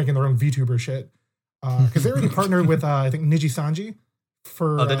just starts making their own VTuber shit? Because they already partnered with I think Niji Sanji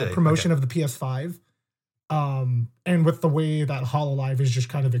for promotion of the PS5. And with the way that HoloLive is just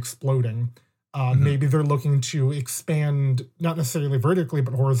kind of exploding, maybe they're looking to expand not necessarily vertically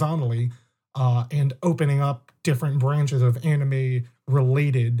but horizontally, and opening up different branches of anime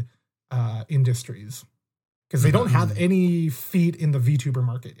related industries. Because they don't have any feet in the VTuber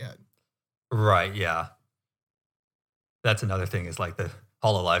market yet. Right, yeah. That's another thing is like the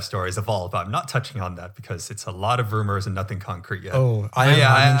HoloLive stories evolve. I'm not touching on that because it's a lot of rumors and nothing concrete yet. Oh,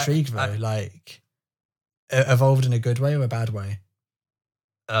 I'm intrigued though. Like, evolved in a good way or a bad way?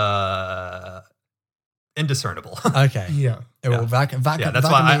 Indiscernible. Okay. Yeah. Well, that's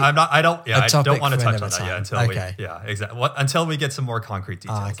why I don't want to touch on that yet until until we get some more concrete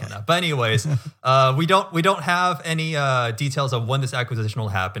details on that. But anyways, we don't have any details of when this acquisition will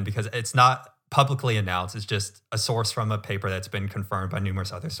happen because it's not publicly announced. It's just a source from a paper that's been confirmed by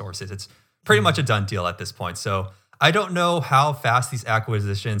numerous other sources. It's pretty much a done deal at this point. So I don't know how fast these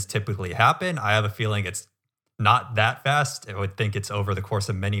acquisitions typically happen. I have a feeling it's not that fast. I would think it's over the course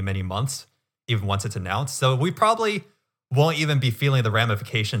of many, many months, even once it's announced. So we probably won't even be feeling the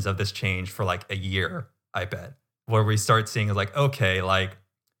ramifications of this change for like a year, I bet, where we start seeing like, okay, like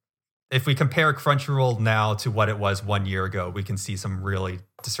if we compare Crunchyroll now to what it was 1 year ago, we can see some really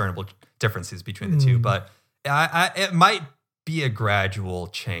discernible differences between the two. But it might be a gradual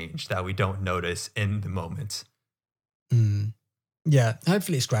change that we don't notice in the moment. Yeah,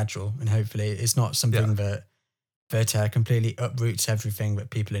 hopefully it's gradual, and hopefully it's not something that completely uproots everything that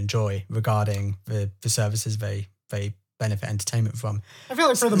people enjoy regarding the services they benefit entertainment from. I feel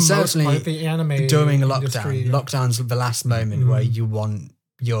like for the most part, the anime during a industry, lockdown's the last moment where you want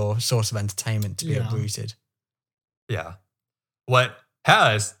your source of entertainment to be uprooted. Yeah. What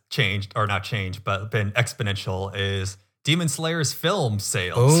has changed, or not changed, but been exponential is Demon Slayer's film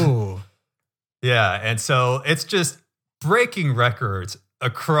sales. Oh. Yeah, and so it's just breaking records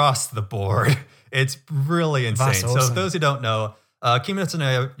across the board. It's really insane. That's awesome. So those who don't know, Kimetsu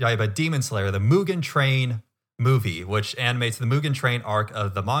no Yaiba Demon Slayer, the Mugen Train movie, which animates the Mugen Train arc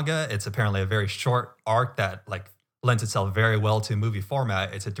of the manga. It's apparently a very short arc that like lends itself very well to movie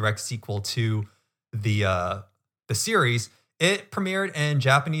format. It's a direct sequel to the series. It premiered in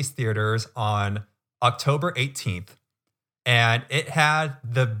Japanese theaters on October 18th, and it had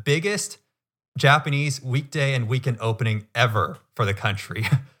the biggest Japanese weekday and weekend opening ever for the country,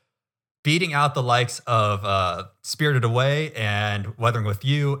 beating out the likes of Spirited Away and Weathering with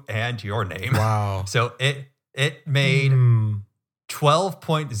You and Your Name. Wow. So it made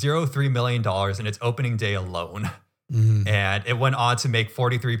 $12.03 million in its opening day alone. And it went on to make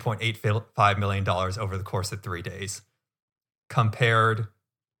 $43.85 million over the course of 3 days, compared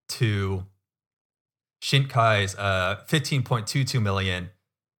to Shinkai's $15.22 million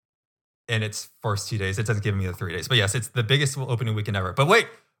in its first 2 days. It doesn't give me the 3 days. But yes, it's the biggest opening weekend ever. But wait,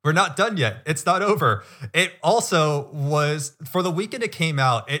 we're not done yet. It's not over. It also was, for the weekend it came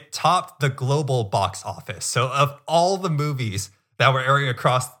out, it topped the global box office. So of all the movies that were airing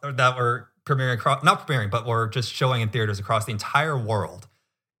across, or that were premiering across, not premiering, but were just showing in theaters across the entire world,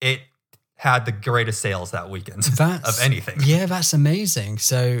 it had the greatest sales that weekend of anything. Yeah, that's amazing.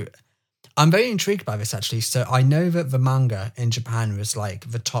 So I'm very intrigued by this, actually. So I know that the manga in Japan was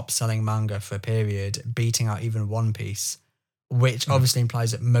like the top selling manga for a period, beating out even One Piece, which obviously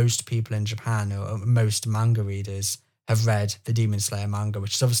implies that most people in Japan, or most manga readers, have read the Demon Slayer manga,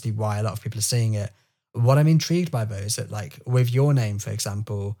 which is obviously why a lot of people are seeing it. What I'm intrigued by, though, is that like with Your Name, for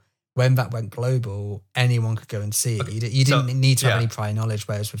example, when that went global, anyone could go and see it. You didn't need to have any prior knowledge,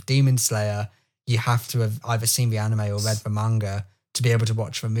 whereas with Demon Slayer, you have to have either seen the anime or read the manga to be able to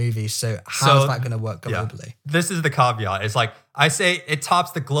watch the movie. So how's that going to work globally? Yeah. This is the caveat. It's like, I say it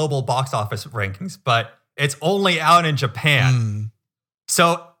tops the global box office rankings, but it's only out in Japan.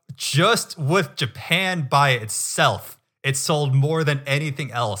 So just with Japan by itself, it sold more than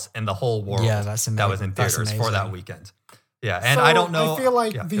anything else in the whole world. Yeah, that's amazing. That was in theaters for that weekend. Yeah, and so I don't know. I feel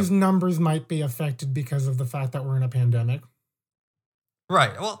like these numbers might be affected because of the fact that we're in a pandemic.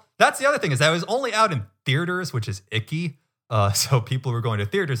 Right. Well, that's the other thing, is that it was only out in theaters, which is icky. So people were going to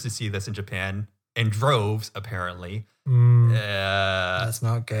theaters to see this in Japan in droves, apparently. That's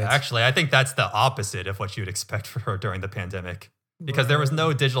not good. Actually, I think that's the opposite of what you'd expect for her during the pandemic, because there was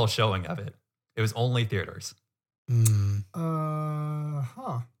no digital showing of it. It was only theaters.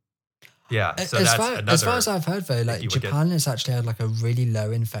 Yeah. So as far as I've heard, though, like Japan has actually had like a really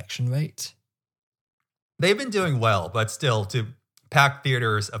low infection rate. They've been doing well, but still, to pack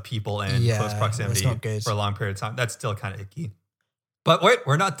theaters of people in close proximity for a long period of time, that's still kind of icky. But wait,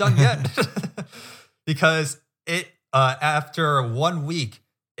 we're not done yet. Because it after 1 week,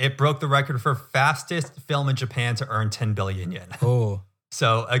 it broke the record for fastest film in Japan to earn 10 billion yen. Oh.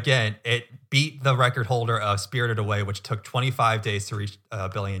 So again, it beat the record holder of Spirited Away, which took 25 days to reach a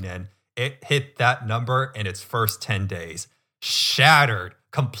billion yen. It hit that number in its first 10 days. Shattered,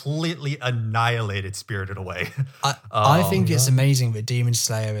 completely annihilated Spirited Away. I think it's amazing that Demon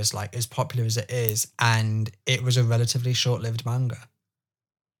Slayer is like as popular as it is, and it was a relatively short-lived manga.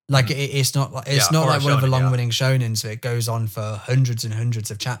 Like it's not like one of the long-running shonens that goes on for hundreds and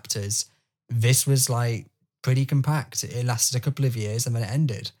hundreds of chapters. This was like pretty compact. It lasted a couple of years and then it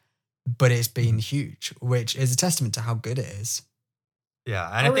ended, but it's been huge, which is a testament to how good it is. Yeah,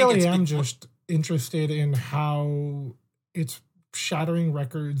 and I really am just interested in how it's shattering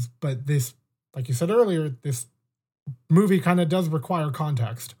records, but this, like you said earlier, this movie kind of does require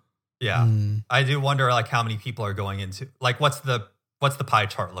context. Yeah, I do wonder like how many people are going into, like what's the pie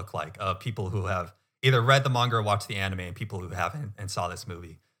chart look like of people who have either read the manga or watched the anime, and people who haven't and saw this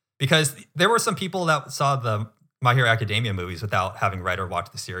movie. Because there were some people that saw the My Hero Academia movies without having read or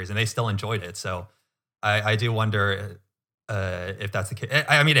watched the series, and they still enjoyed it. So I do wonder if that's the case.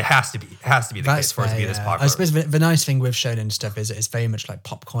 I mean, it has to be. It has to be the case for it to be this popular. I suppose the nice thing with shonen stuff is that it's very much like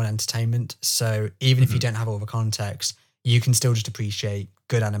popcorn entertainment. So even if you don't have all the context, you can still just appreciate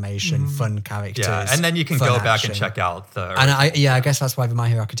good animation, fun characters. Yeah, and then you can go back and check out the. And I guess that's why the My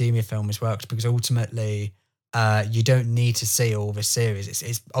Hero Academia film has worked, because ultimately, you don't need to see all the series.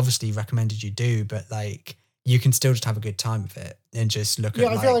 It's obviously recommended you do, but like you can still just have a good time with it and just look at.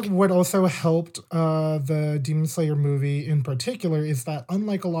 Yeah, I feel like what also helped the Demon Slayer movie in particular is that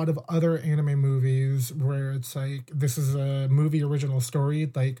unlike a lot of other anime movies where it's like this is a movie original story,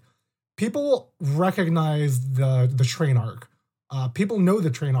 like people recognize the train arc. People know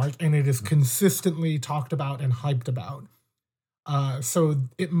the train arc, and it is consistently talked about and hyped about. So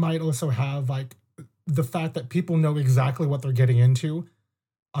it might also have like the fact that people know exactly what they're getting into.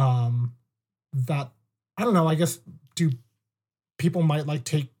 That I don't know. I guess people might like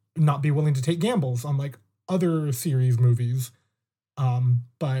not be willing to take gambles on like other series movies.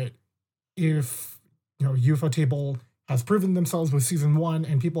 But if ufotable has proven themselves with season 1,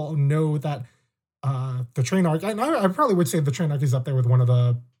 and people know that the train arc, and I probably would say the train arc is up there with one of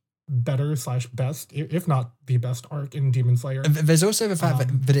the better / best, if not the best arc in Demon Slayer. There's also the fact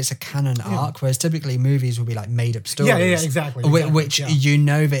that it's a canon arc, whereas typically movies will be like made up stories. Yeah, exactly. Which you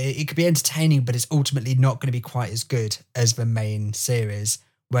know that it could be entertaining, but it's ultimately not going to be quite as good as the main series.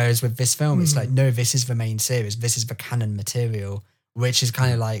 Whereas with this film, it's like, no, this is the main series. This is the canon material, which is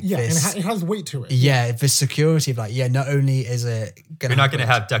kind of like this. And it has weight to it. Yeah, the security of like, not only is it you're not going to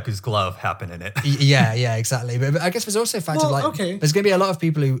have Deku's glove happen in it. yeah, exactly. But I guess there's also a fact of like, there's going to be a lot of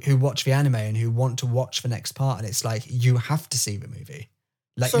people who watch the anime and who want to watch the next part, and it's like you have to see the movie.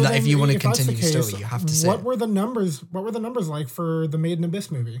 Like if you want to continue the story, you have to see. What were the numbers like for the Made in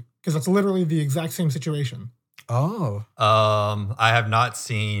Abyss movie? Because that's literally the exact same situation. Oh. I have not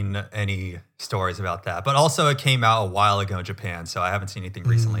seen any stories about that, but also it came out a while ago in Japan, so I haven't seen anything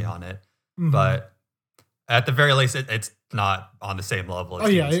recently on it. But at the very least, it's not on the same level as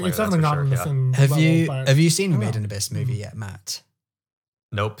Demon Slayer, it's definitely not on the same level. But have you seen the Made in Abyss movie yet, Matt?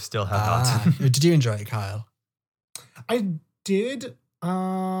 Nope, still have not. Did you enjoy it, Kyle? I did.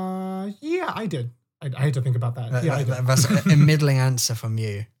 Yeah, I did. I had to think about that. Yeah, I did. That's a middling answer from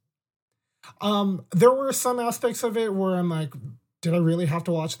you. There were some aspects of it where I'm like, did I really have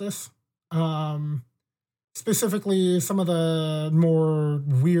to watch this? Specifically, some of the more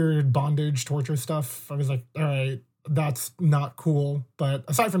weird bondage torture stuff. I was like, all right, that's not cool. But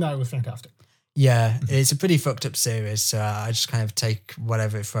aside from that, it was fantastic. Yeah, it's a pretty fucked up series. So I just kind of take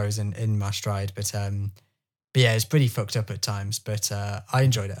whatever it throws in my stride. But yeah, it's pretty fucked up at times. But I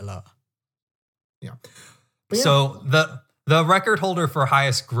enjoyed it a lot. Yeah. So the record holder for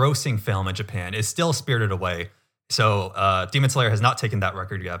highest grossing film in Japan is still Spirited Away. So Demon Slayer has not taken that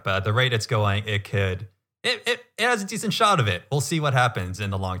record yet, but at the rate it's going, it has a decent shot of it. We'll see what happens in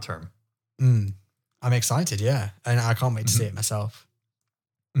the long term. I'm excited, yeah. And I can't wait to see it myself.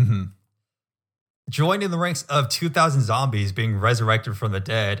 Joining the ranks of 2,000 zombies being resurrected from the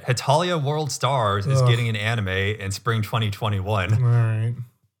dead, Hetalia World Stars is getting an anime in spring 2021. All right.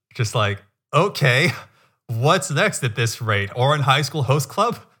 Just like, okay, what's next at this rate? Or in High School Host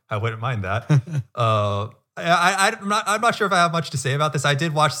Club? I wouldn't mind that. I'm not sure if I have much to say about this. I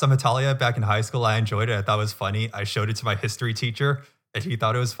did watch some Hetalia back in high school. I enjoyed it. I thought it was funny. I showed it to my history teacher, and he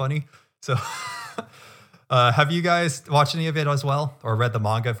thought it was funny. So, have you guys watched any of it as well, or read the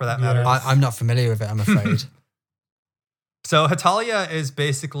manga for that matter? I'm not familiar with it, I'm afraid. So, Hetalia is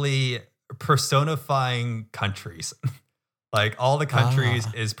basically personifying countries. Like all the countries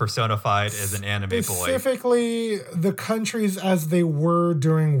is personified as an anime boy. Specifically, the countries as they were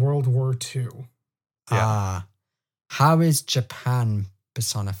during World War II. Yeah. How is Japan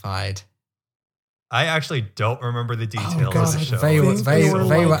personified? I actually don't remember the details of the show.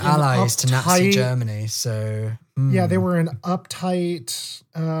 They were allies to Nazi Germany, so yeah, they were an uptight,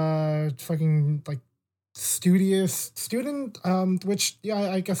 fucking like studious student. Which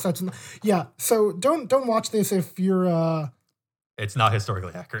I guess that's So don't watch this if you're It's not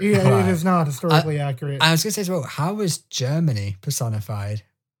historically accurate. Yeah, right. It is not historically accurate. I was going to say as well, how is Germany personified?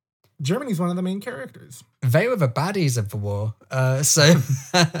 Germany's one of the main characters. They were the baddies of the war. So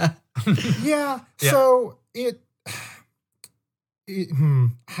yeah. So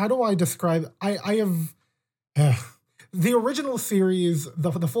how do I describe? I have the original series.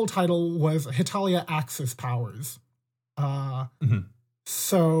 The full title was Hetalia Axis Powers.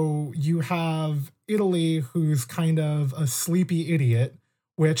 So you have Italy, who's kind of a sleepy idiot,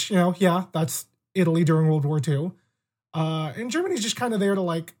 which that's Italy during World War II. And Germany's just kind of there to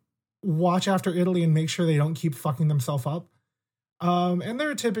like watch after Italy and make sure they don't keep fucking themselves up. And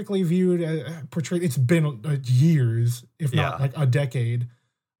they're typically viewed, portrayed. It's been years, if not like a decade.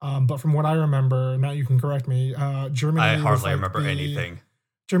 But from what I remember, Matt, you can correct me. Germany. I hardly remember anything.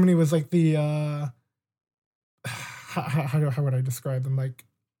 Germany was like the how would I describe them? Like,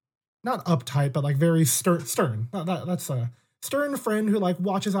 not uptight, but like very stern. That's a stern friend who like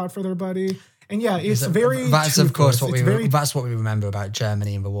watches out for their buddy. And yeah, it's very. That's of course what that's what we remember about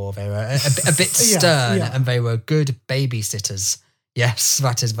Germany in the war. They were a bit stern, and they were good babysitters. Yes,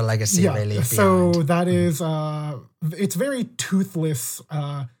 that is the legacy they leave so behind. That is, it's very toothless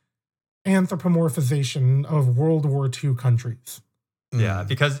anthropomorphization of World War II countries. Yeah,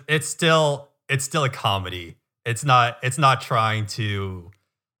 because it's still a comedy. It's not trying to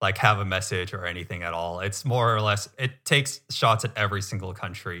like have a message or anything at all. It's more or less, it takes shots at every single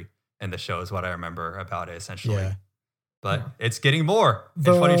country in the show is what I remember about it essentially. Yeah. But it's getting more in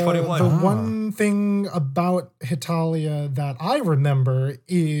 2021. The one thing about Hetalia that I remember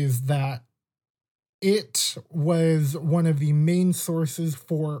is that it was one of the main sources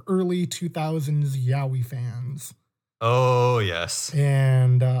for early 2000s Yaoi fans. Oh, yes.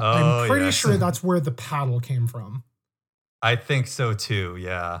 And I'm pretty sure that's where the paddle came from. I think so too,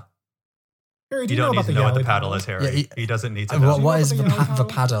 yeah. Harry, you don't need to know what the paddle is, Harry. Yeah, he doesn't need to know. What is the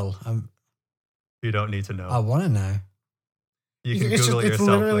paddle? You don't need to know. I want to know. You can Google it yourself. It's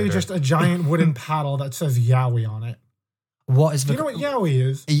literally later. just a giant wooden paddle that says Yaoi on it. What is Do you know what Yaoi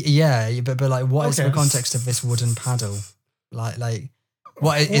is? Yeah, but like, what is the context of this wooden paddle? Like,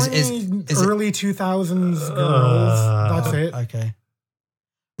 what is early 2000s girls? That's it. Okay.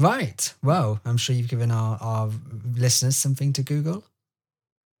 Right. Well, I'm sure you've given our listeners something to Google.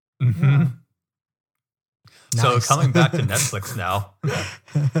 Mm-hmm. Yeah. So Nice. coming back to Netflix now.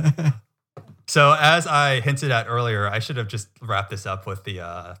 So as I hinted at earlier, I should have just wrapped this up with the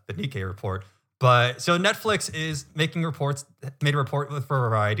Nikkei report. But so Netflix is made a report with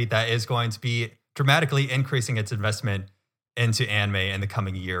Variety that is going to be dramatically increasing its investment into anime in the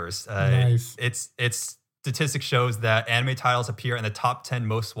coming years. Nice. Its statistics shows that anime titles appear in the top 10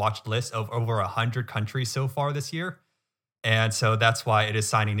 most watched lists of over 100 countries so far this year. And so that's why it is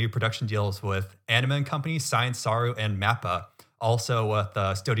signing new production deals with anime companies, Science Saru and Mappa. Also with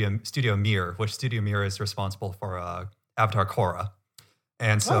Studio Mir, which Studio Mir is responsible for Avatar Korra.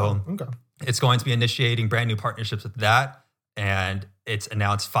 And so it's going to be initiating brand new partnerships with that. And it's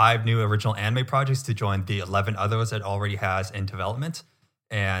announced 5 new original anime projects to join the 11 others it already has in development.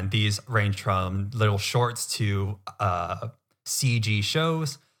 And these range from little shorts to CG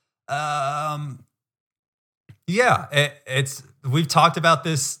shows. We've talked about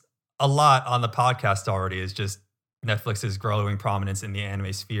this a lot on the podcast already. It's just Netflix's growing prominence in the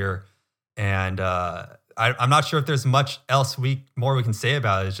anime sphere. And I'm not sure if there's much else more we can say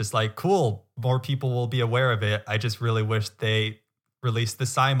about it. It's just like, cool, more people will be aware of it. I just really wish they released the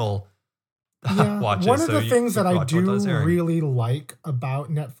simul watches. One of the things that I do really like about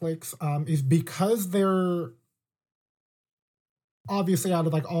Netflix is because they're obviously out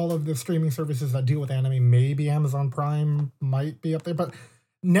of like all of the streaming services that deal with anime, maybe Amazon Prime might be up there, but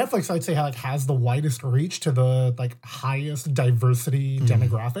Netflix, I'd say, has the widest reach to the like highest diversity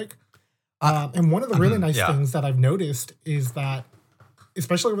demographic. And one of the really nice things that I've noticed is that,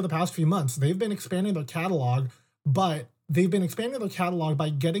 especially over the past few months, they've been expanding their catalog, but they've been expanding their catalog by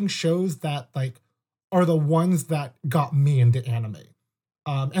getting shows that like are the ones that got me into anime.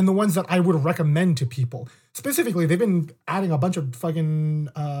 And the ones that I would recommend to people. Specifically, they've been adding a bunch of fucking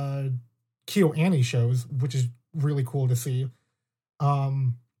KyoAni shows, which is really cool to see.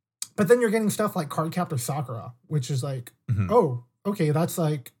 But then you're getting stuff like Cardcaptor Sakura, which is like, oh, okay, that's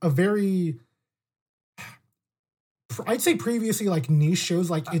like a very, I'd say previously like niche shows,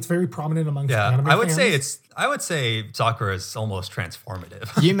 like it's very prominent amongst anime fans. I would say Sakura is almost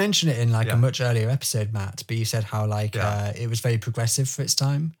transformative. You mentioned it in like a much earlier episode, Matt, but you said how like it was very progressive for its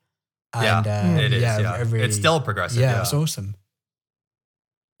time. And, it is. Really, it's still progressive. Yeah, it's awesome.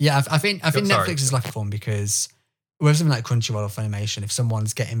 Yeah, I think Netflix is lucky for them because with something like Crunchyroll or Funimation, if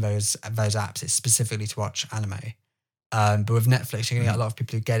someone's getting those apps, it's specifically to watch anime. But with Netflix, you're going to get a lot of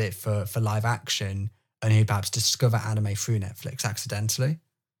people who get it for live action and who perhaps discover anime through Netflix accidentally.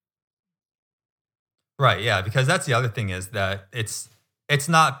 Right, yeah, because that's the other thing is that it's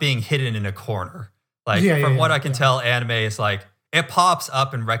not being hidden in a corner. Like from what I can tell, anime is like it pops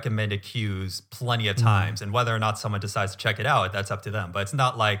up in recommended queues plenty of times, and whether or not someone decides to check it out, that's up to them. But it's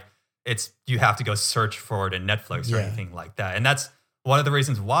not like you have to go search for it in Netflix or anything like that. And that's one of the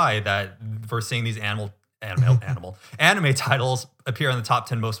reasons why that we're seeing these anime titles appear in the top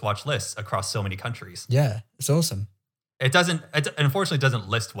 10 most watched lists across so many countries. Yeah, it's awesome. it doesn't. It unfortunately doesn't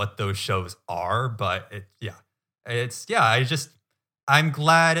list what those shows are, but I'm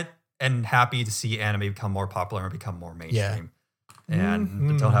glad and happy to see anime become more popular and become more mainstream.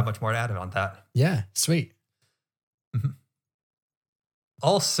 And don't have much more to add on that. Yeah, sweet.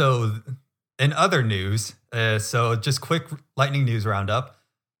 Also, in other news, so just quick lightning news roundup.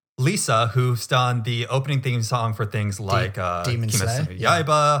 Lisa, who's done the opening theme song for things like Demon Slayer, Kimetsu no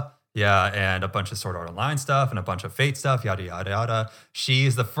Yaiba, and a bunch of Sword Art Online stuff and a bunch of Fate stuff, yada, yada, yada.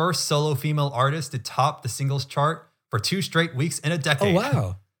 She's the first solo female artist to top the singles chart for 2 straight weeks in a decade. Oh,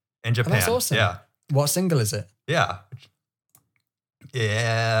 wow. In Japan. That's awesome. Yeah. What single is it? Yeah.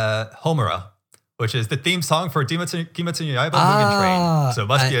 Homura, which is the theme song for Kimetsu no Yaiba Mugen Train. So it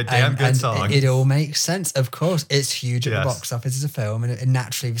must be a damn good song. It all makes sense. Of course, it's huge at the Yes. box office as a film, and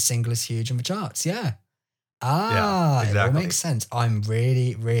naturally the single is huge in the charts. Yeah. Yeah, It all exactly. makes sense. I'm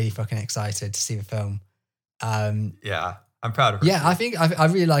really, really fucking excited to see the film. Yeah, I'm proud of her. Yeah, I think I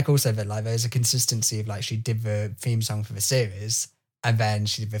really like also that like there's a consistency of like she did the theme song for the series and then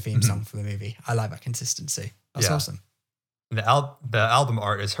she did the theme song for the movie. I like that consistency. That's Yeah. awesome. The album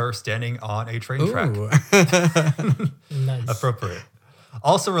art is her standing on a train track. Ooh. Nice. Appropriate.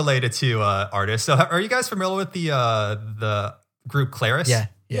 Also related to artists. So are you guys familiar with the group Claris? Yeah.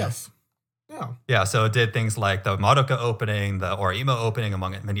 Yes. Yeah. Yeah, so it did things like the Madoka opening, the Oraimo opening,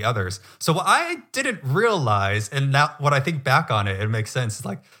 among many others. So what I didn't realize, and now when I think back on it, it makes sense.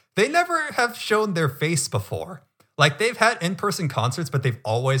 Like they never have shown their face before. Like they've had in-person concerts, but they've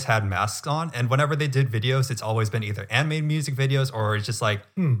always had masks on. And whenever they did videos, it's always been either animated music videos or it's just like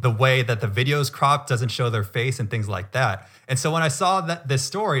the way that the video's cropped doesn't show their face and things like that. And so when I saw this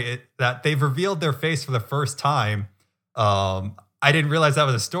story, that they've revealed their face for the first time, I didn't realize that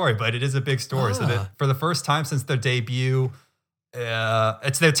was a story, but it is a big story. So that for the first time since their debut,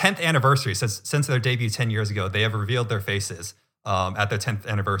 it's their 10th anniversary. Since their debut 10 years ago, they have revealed their faces at their 10th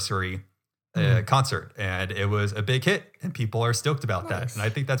anniversary concert. And it was a big hit and people are stoked about that. And I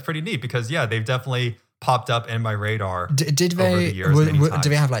think that's pretty neat because, yeah, they've definitely popped up in my radar. Did over they? the years many Do times.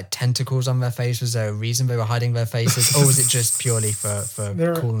 they have like tentacles on their face? Was there a reason they were hiding their faces, or was it just purely for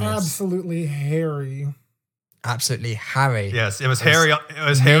They're coolness? absolutely hairy. Absolutely, Harry. Yes, it was Harry. It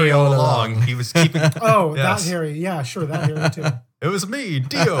was Harry all along. He was keeping. Oh, Yes. that hairy. Yeah, sure, that hairy too. It was me,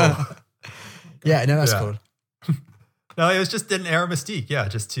 Dio. Yeah, no, that's Yeah. cool. No, it was just an air of mystique. Yeah,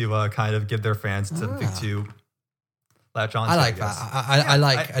 just to kind of give their fans something to latch on to. I like guess. that. I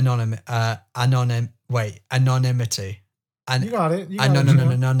like anonymity. You got it. You got it,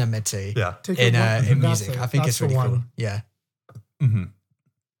 Gina. Anonymity Yeah. Take in your one. in That's music. it. I think That's it's the really cool. one. Yeah. Mm-hmm.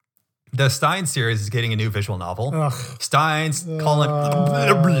 The Stein series is getting a new visual novel. Ugh. Stein's calling.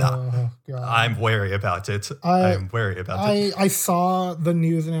 Oh, God. I'm wary about it. I'm wary about it. I saw the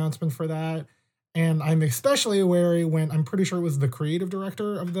news announcement for that, and I'm especially wary when I'm pretty sure it was the creative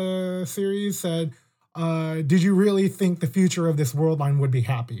director of the series said, did you really think the future of this world line would be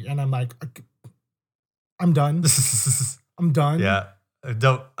happy? And I'm like, I'm done. I'm done. Yeah.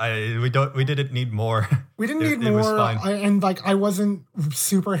 We didn't need more. We didn't It- need it was more. fine. I wasn't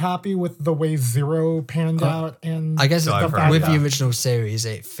super happy with the way Zero panned out. And I guess So I've the heard fact with that. the original series,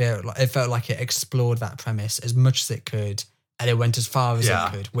 it felt like it explored that premise as much as it could, and it went as far as Yeah.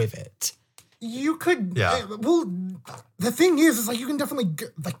 it could with it. you could, Yeah. well, the thing is like you can definitely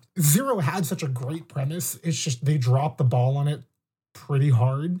like Zero had such a great premise. It's just they dropped the ball on it pretty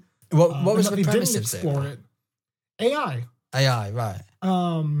hard. What was and the they premise didn't of explore Zero? it? AI. AI, right?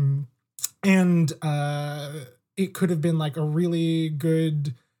 And it could have been like a really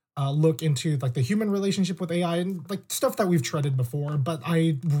good look into like the human relationship with AI and like stuff that we've treaded before. But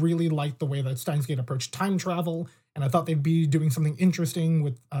I really liked the way that Steins Gate approached time travel, and I thought they'd be doing something interesting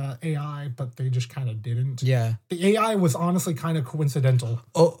with AI, but they just kind of didn't. Yeah. The AI was honestly kind of coincidental.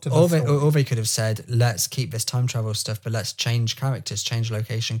 Or to the story. they could have said, let's keep this time travel stuff, but let's change characters, change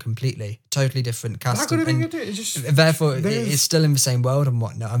location completely. Totally different That cast. could have been and good too. It's just therefore, there's- it's still in the same world and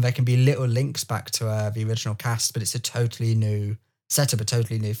whatnot, and there can be little links back to the original cast, but it's a totally new setup, a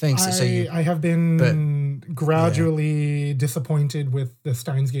totally new thing. I have been gradually disappointed with the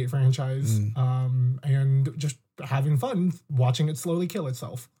Steins Gate franchise, and just having fun watching it slowly kill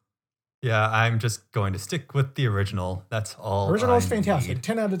itself. Yeah, I'm just going to stick with the original. That's all. Original is I fantastic. need.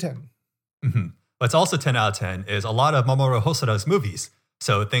 10 out of 10. What's also 10 out of 10 is a lot of Mamoru Hosoda's movies.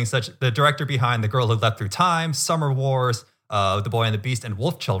 So things such the director behind The Girl Who Leapt Through Time, Summer Wars, The Boy and the Beast, and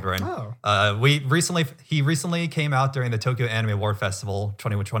Wolf Children. Oh. He recently came out during the Tokyo Anime Award Festival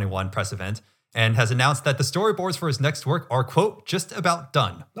 2021 press event, and has announced that the storyboards for his next work are, quote, just about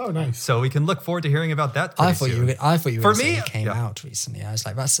done. Oh, nice. So we can look forward to hearing about that I pretty thought soon. I thought you were For going to say me, it came yeah. out recently. I was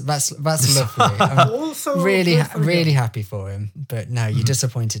like, that's lovely. I'm Also, really good for him. really happy for him. But no, you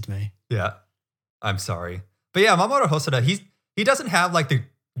disappointed me. Yeah, I'm sorry. But yeah, Mamoru Hosoda, he doesn't have like the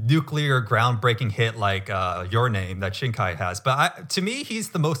nuclear groundbreaking hit like Your Name that Shinkai has. But to me, he's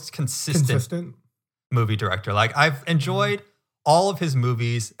the most consistent movie director. Like I've enjoyed all of his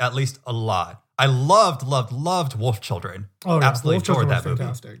movies, at least a lot. I loved Wolf Children. Oh, yeah. Absolutely Wolf Children adored was that movie.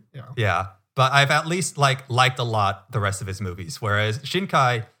 fantastic. Yeah. Yeah, but I've at least liked a lot the rest of his movies. Whereas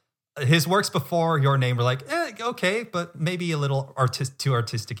Shinkai, his works before Your Name were like, okay, but maybe a little too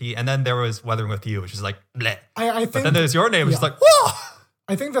artistic-y. And then there was Weathering with You, which is like, bleh. I think, But then there's Your Name, which is yeah. like, whoa!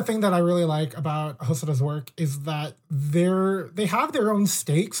 I think the thing that I really like about Hosoda's work is that they have their own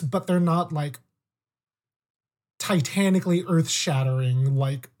stakes, but they're not like titanically earth-shattering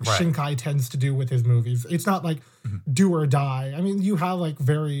like Right. Shinkai tends to do with his movies. It's not like do or die. I mean, you have like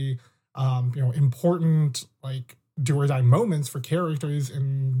very important like do or die moments for characters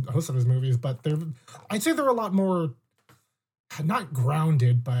in Hosoda's movies, but I'd say they're a lot more not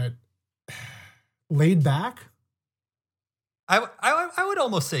grounded, but laid back. I would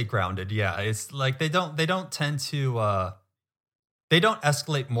almost say grounded. Yeah, it's like they don't tend to they don't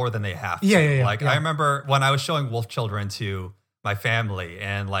escalate more than they have to. Yeah, Like yeah. I remember when I was showing Wolf Children to my family,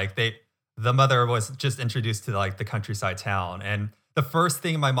 and like the mother was just introduced to like the countryside town, and the first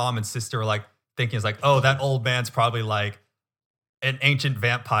thing my mom and sister were like thinking is like, oh, that old man's probably like an ancient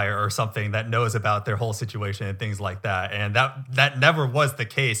vampire or something that knows about their whole situation and things like that. And that never was the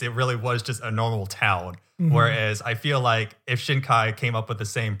case. It really was just a normal town. Mhm. Whereas I feel like if Shinkai came up with the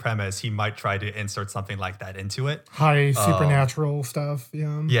same premise, he might try to insert something like that into it. High supernatural stuff.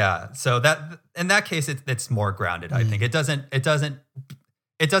 Yeah. Yeah. So that in that case, it's more grounded. I think it doesn't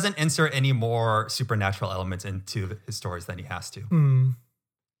insert any more supernatural elements into his stories than he has to. Mm.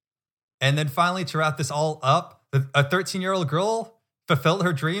 And then finally, to wrap this all up, a 13-year-old girl fulfilled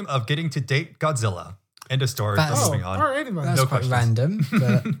her dream of getting to date Godzilla. End of story. That's- Moving on. All right, then. That's No quite questions. random,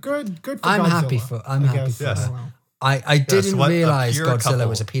 but Good for I'm Godzilla, happy for I happy guess. for Yes. her. Well. I didn't what a realize pure Godzilla couple.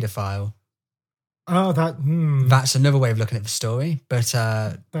 was a pedophile. Oh, That's another way of looking at the story. But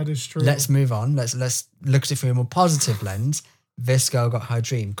that is true. let's move on. Let's look at it through a more positive lens. This girl got her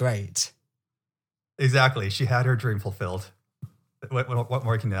dream. Great. Exactly. She had her dream fulfilled. What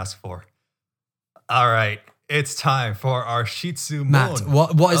more can you ask for? All right. It's time for our Shitsu Matt,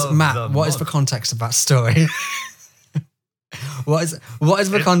 Mon what is of Matt? the What is the month. context of that story? What is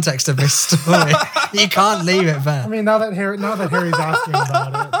the context of this story? You can't leave it there. I mean, now that Harry's asking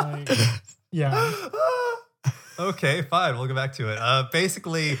about it, like, yeah. Okay, fine. We'll go back to it.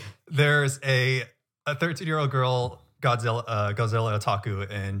 Basically, there's a 13-year-old girl, Godzilla otaku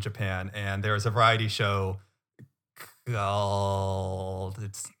in Japan, and there's a variety show called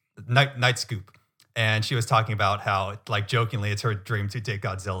Night Scoop. And she was talking about how, like, jokingly, it's her dream to date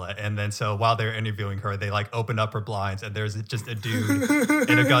Godzilla. And then so while they're interviewing her, they like open up her blinds, and there's just a dude in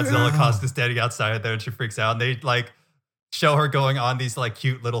a Godzilla costume standing outside there, and she freaks out. And they like show her going on these like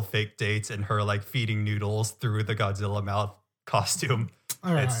cute little fake dates, and her like feeding noodles through the Godzilla mouth costume.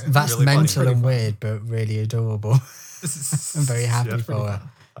 All right. It's That's really funny. mental and Pretty weird, but really adorable. I'm very happy for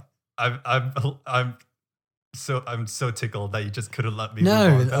her. I'm so tickled that you just couldn't let me. No,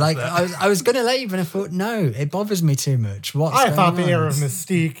 move on past like that. I was gonna let you, but I thought no, it bothers me too much. What's I going thought the on? air of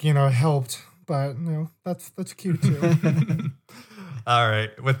mystique, helped, but that's cute too. All right.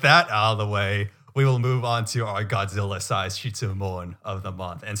 With that out of the way, we will move on to our Godzilla-sized Shitsumon of the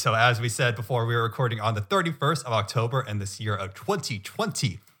month. And so, as we said before, we were recording on the 31st of October in this year of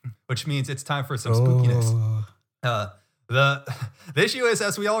 2020, which means it's time for some spookiness. Oh. The issue is,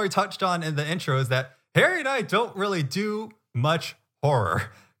 as we already touced on in the intro, is that Harry and I don't really do much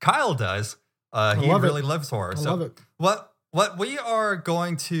horror. Kyle does. He love it. really loves horror. I So love it. what we are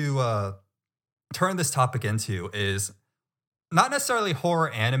going to turn this topic into is not necessarily horror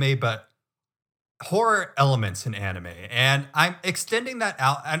anime, but horror elements in anime. And I'm extending that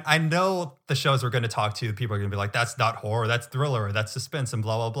out. And I know the shows we're going to talk to, people are going to be like, that's not horror, that's thriller, that's suspense, and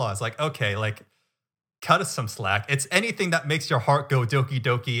blah, blah, blah. It's like, okay, like, cut us some slack. It's anything that makes your heart go doki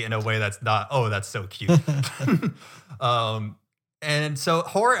doki in a way that's not, oh, that's so cute. And so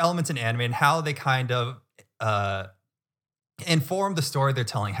horror elements in anime and how they kind of inform the story they're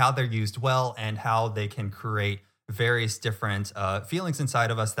telling, how they're used well, and how they can create various different feelings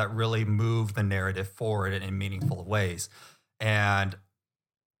inside of us that really move the narrative forward in meaningful ways. And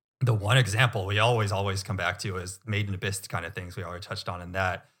the one example we always come back to is Made in Abyss kind of things we already touched on in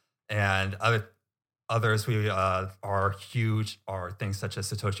that. And others we are huge are things such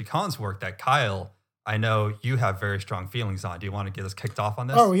as Satoshi Kon's work that Kyle, I know you have very strong feelings on. Do you want to get us kicked off on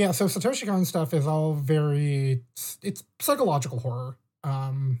this? Oh yeah, so Satoshi Kon stuff is all it's psychological horror.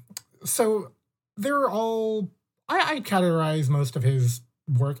 So they're all I categorize most of his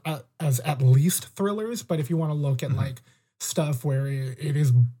work as at least thrillers, but if you want to look at like stuff where it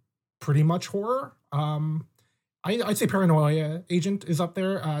is pretty much horror, I'd say Paranoia Agent is up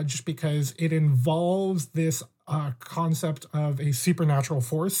there, just because it involves this concept of a supernatural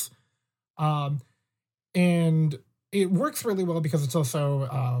force, and it works really well because it's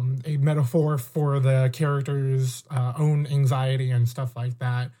also a metaphor for the character's own anxiety and stuff like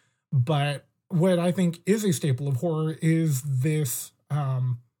that. But what I think is a staple of horror is this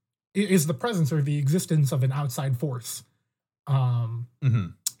is the presence or the existence of an outside force.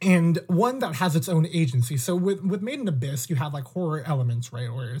 And one that has its own agency. So with Made in Abyss, you have like horror elements,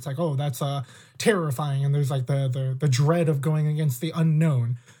 right? Where it's like, oh, that's terrifying, and there's like the dread of going against the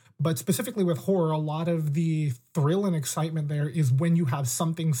unknown. But specifically with horror, a lot of the thrill and excitement there is when you have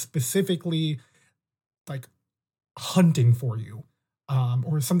something specifically like hunting for you,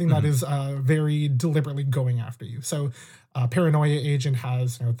 or something that is very deliberately going after you. So Paranoia Agent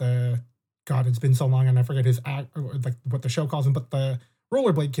has, God, it's been so long and I forget his act, or like what the show calls him, but the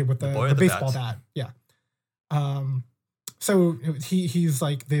rollerblade kid with the baseball bat. Yeah. So he's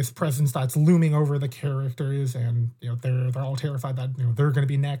like this presence that's looming over the characters, and they're all terrified that they're going to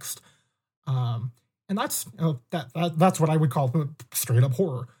be next. And that's that's what I would call straight up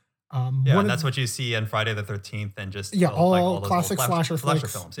horror. And that's what you see in Friday the 13th and just all classic slasher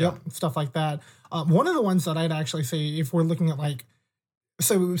films. Yeah. Yep, stuff like that. One of the ones that I'd actually say, if we're looking at like,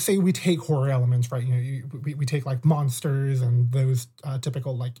 so say we take horror elements, right? We take like monsters and those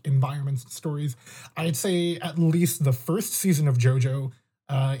typical like environments and stories. I'd say at least the first season of JoJo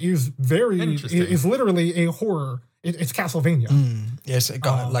is literally a horror. It's Castlevania. Yes, it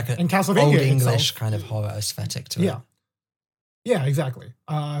got like an Castlevania old English itself, kind of horror aesthetic to it. Yeah, exactly.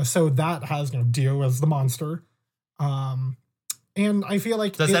 So that has Dio as the monster. And I feel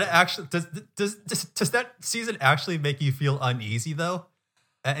like does that season actually make you feel uneasy though?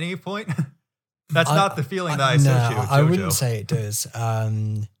 At any point? That's not the feeling that I associate with JoJo. I wouldn't say it does.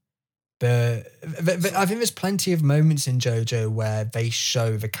 But I think there's plenty of moments in JoJo where they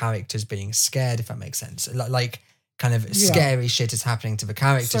show the characters being scared, if that makes sense. Like kind of scary shit is happening to the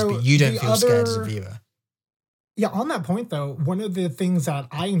characters, but you don't feel scared as a viewer. Yeah, on that point though, one of the things that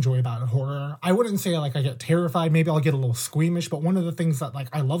I enjoy about horror, I wouldn't say like I get terrified, maybe I'll get a little squeamish, but one of the things that like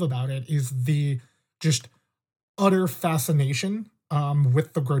I love about it is the just utter fascination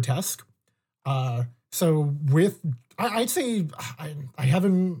with the grotesque. So I'd say I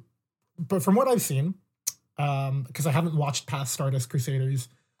haven't, but from what I've seen, because I haven't watched past Stardust Crusaders,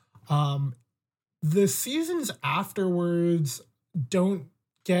 the seasons afterwards don't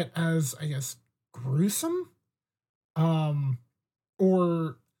get as, I guess, gruesome,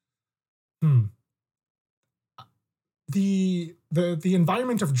 the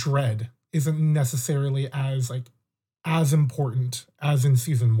environment of dread isn't necessarily as important as in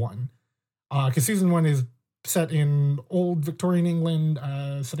season one, because season one is set in old Victorian England,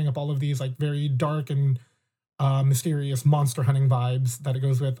 setting up all of these like very dark and mysterious monster hunting vibes that it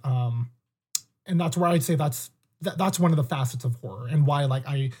goes with, and that's where I'd say that's one of the facets of horror, and why like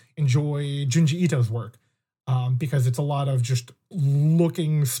I enjoy Junji Ito's work, because it's a lot of just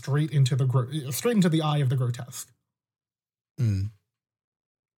looking straight into the eye of the grotesque.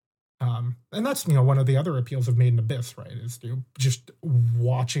 And that's one of the other appeals of Made in Abyss, right? Is just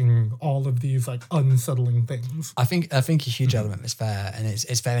watching all of these like unsettling things. I think a huge element is there, and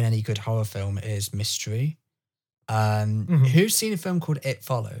it's there in any good horror film, is mystery. Who's seen a film called It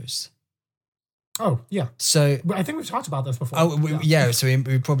Follows? Oh yeah. So I think we've talked about this before. So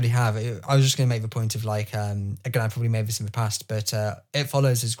we probably have. I was just going to make the point of like, again, I probably made this in the past, but It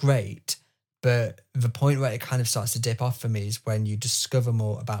Follows is great. But the point where it kind of starts to dip off for me is when you discover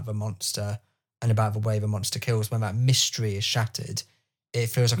more about the monster and about the way the monster kills. When that mystery is shattered, it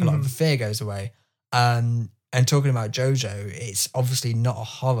feels like a lot of the fear goes away. And talking about JoJo, it's obviously not a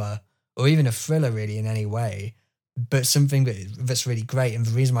horror or even a thriller really in any way, but something that's really great. And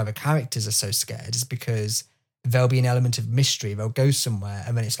the reason why the characters are so scared is because there'll be an element of mystery. They'll go somewhere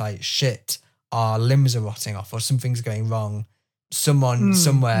and then it's like, shit, our limbs are rotting off or something's going wrong. Someone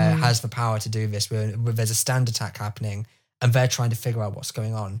somewhere has the power to do this. Where there's a stand attack happening, and they're trying to figure out what's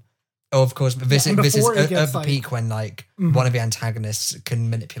going on. Oh, of course, this is at the peak when like one of the antagonists can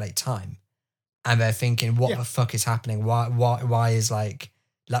manipulate time, and they're thinking, "What the fuck is happening? Why is like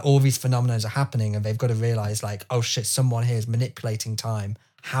all these phenomena are happening?" And they've got to realize, like, "Oh shit, someone here is manipulating time.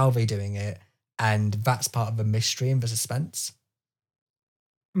 How are they doing it?" and that's part of the mystery and the suspense.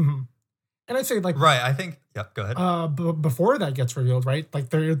 Mhm. And I'd say like Right. I think. Yep. Go ahead. before that gets revealed, right? Like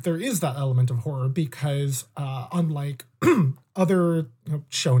there is that element of horror because unlike other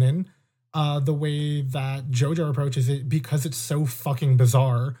shonen, the way that JoJo approaches it, because it's so fucking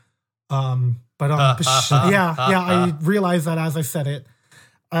bizarre. I realized that as I said it,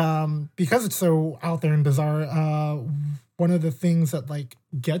 because it's so out there and bizarre. One of the things that like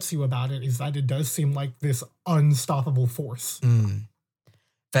gets you about it is that it does seem like this unstoppable force.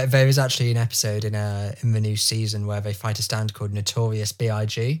 There is actually an episode in the new season where they fight a stand called Notorious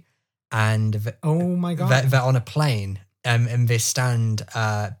B.I.G. and Oh my god, they're on a plane, and this stand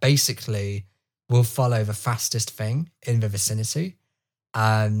basically will follow the fastest thing in the vicinity.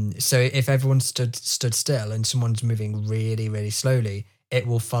 So if everyone stood still and someone's moving really, really slowly, it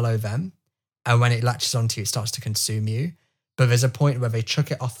will follow them, and when it latches onto you, it starts to consume you. But there's a point where they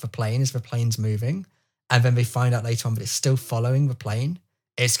chuck it off the plane as the plane's moving, and then they find out later on that it's still following the plane.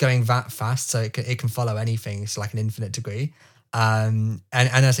 It's going that fast, so it can follow anything. It's like an infinite degree. And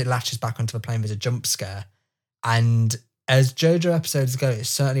as it latches back onto the plane, there's a jump scare. And as JoJo episodes go, it's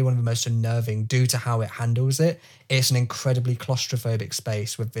certainly one of the most unnerving due to how it handles it. It's an incredibly claustrophobic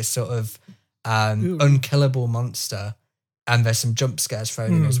space with this sort of unkillable monster. And there's some jump scares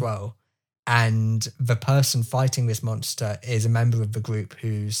thrown in as well. And the person fighting this monster is a member of the group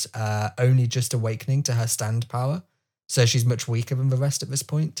who's only just awakening to her stand power. So she's much weaker than the rest at this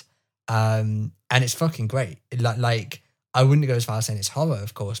point. And it's fucking great. Like I wouldn't go as far as saying it's horror,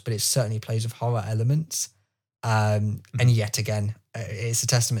 of course, but it certainly plays with horror elements. And yet again, it's a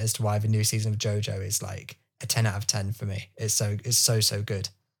testament as to why the new season of JoJo is like a 10 out of 10 for me. It's so good.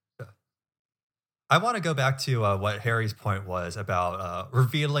 I want to go back to what Harry's point was about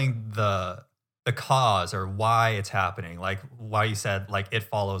revealing the cause or why it's happening. Like why you said like it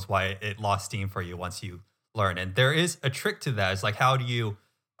follows why it lost steam for you once you learn. And there is a trick to that. It's like how do you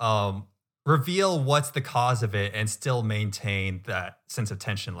reveal what's the cause of it and still maintain that sense of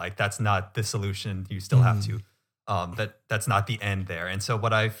tension? Like that's not the solution. You still have to. That's not the end there. And so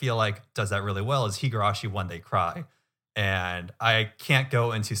what I feel like does that really well is Higurashi One Day Cry. And I can't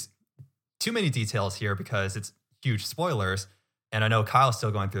go into too many details here because it's huge spoilers. And I know Kyle's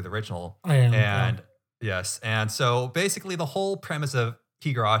still going through the original. I am. And yes. And so basically the whole premise of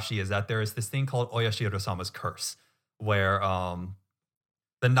Higurashi is that there is this thing called Oyashiro-sama's curse, where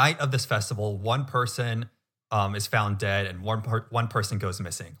the night of this festival, one person is found dead and one person goes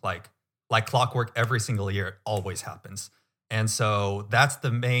missing. Like clockwork, every single year, it always happens. And so that's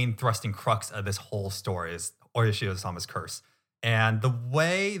the main thrusting crux of this whole story is Oyashiro-sama's curse. And the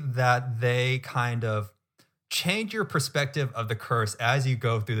way that they kind of change your perspective of the curse as you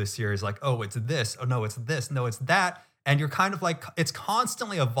go through the series, like, oh, it's this, oh, no, it's this, no, it's that. And you're kind of like, it's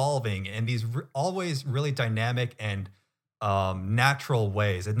constantly evolving in these always really dynamic and natural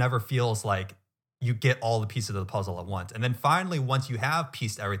ways. It never feels like you get all the pieces of the puzzle at once. And then finally, once you have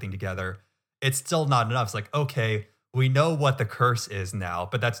pieced everything together, it's still not enough. It's like, okay, we know what the curse is now,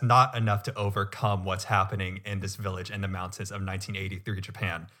 but that's not enough to overcome what's happening in this village in the mountains of 1983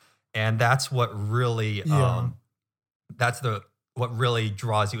 Japan. And that's what really, what really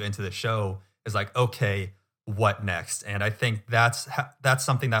draws you into the show is like, okay, what next? And I think that's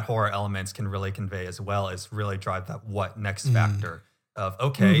something that horror elements can really convey as well, is really drive that what next factor of,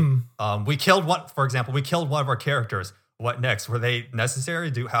 okay, we killed one of our characters. What next? Were they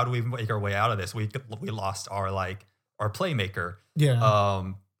necessary? How do we make our way out of this? We lost our playmaker.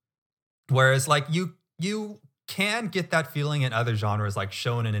 Yeah. Whereas like you can get that feeling in other genres like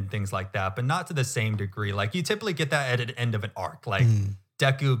shonen and things like that, but not to the same degree. Like you typically get that at the end of an arc, like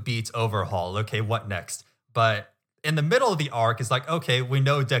Deku beats Overhaul. Okay, what next? But in the middle of the arc, it's like, okay, we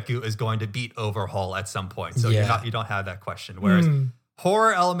know Deku is going to beat Overhaul at some point. So you don't have that question. Whereas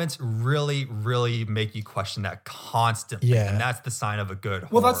horror elements really, really make you question that constantly. Yeah. And that's the sign of a good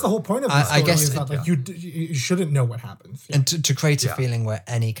horror. Well, that's the whole point of the story, I guess, is that like you shouldn't know what happens. Yeah. And to create a feeling where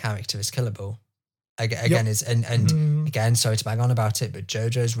any character is killable. Again, again, sorry to bang on about it, but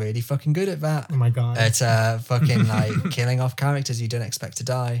JoJo's really fucking good at that. Oh my God. At fucking like killing off characters you don't expect to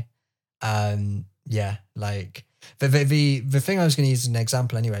die. Like the thing I was going to use as an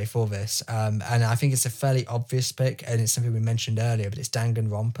example anyway for this, and I think it's a fairly obvious pick, and it's something we mentioned earlier, but it's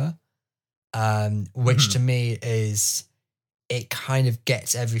Danganronpa, which to me is, it kind of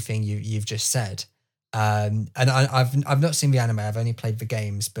gets everything you've just said. And I've not seen the anime, I've only played the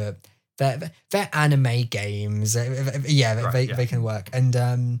games, but they're anime games. They can work. And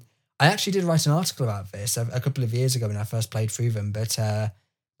I actually did write an article about this a couple of years ago when I first played through them, but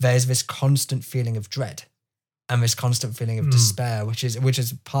there's this constant feeling of dread. and this constant feeling of despair, which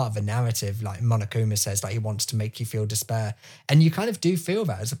is part of the narrative. Like Monokuma says, like he wants to make you feel despair, and you kind of do feel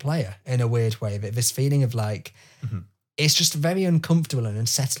that as a player in a weird way. But this feeling of like it's just very uncomfortable and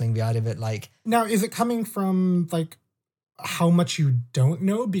unsettling. The idea of it, like now, is it coming from like how much you don't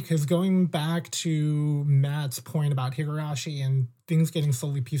know? Because going back to Matt's point about Higurashi and things getting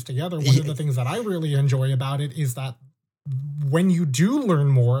slowly pieced together, one of the things that I really enjoy about it is that when you do learn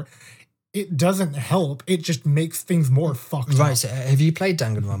more, it doesn't help. It just makes things more fucked up. Right. So have you played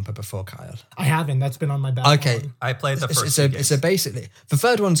Danganronpa before, Kyle? I haven't. That's been on my backlog. Okay. I played the first So basically, the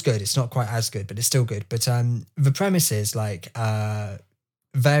third one's good. It's not quite as good, but it's still good. But the premise is like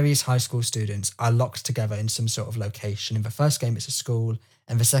various high school students are locked together in some sort of location. In the first game, it's a school.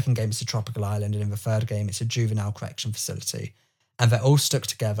 In the second game, it's a tropical island. And in the third game, it's a juvenile correction facility. And they're all stuck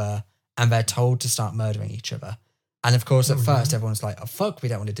together and they're told to start murdering each other. And of course, at first, everyone's like, oh, fuck, we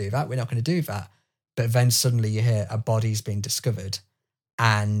don't want to do that. We're not going to do that. But then suddenly you hear a body's being discovered.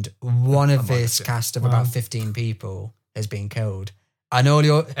 And one of this cast of about 15 people has been killed. And all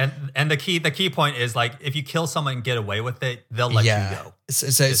your... And the key point is, like, if you kill someone and get away with it, they'll let you go.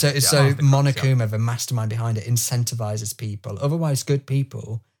 So Monokuma, the mastermind behind it, incentivizes people, otherwise good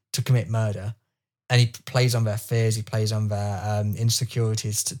people, to commit murder. And he plays on their fears. He plays on their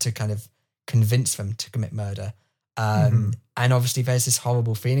insecurities to kind of convince them to commit murder. And obviously there's this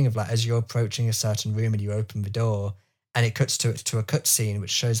horrible feeling of like, as you're approaching a certain room and you open the door and it cuts to a cut scene which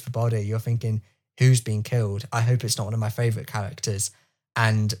shows the body, you're thinking, who's being killed? I hope it's not one of my favorite characters.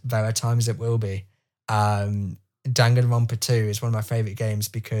 And there are times it will be. Danganronpa 2 is one of my favorite games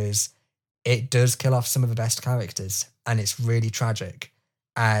because it does kill off some of the best characters and it's really tragic.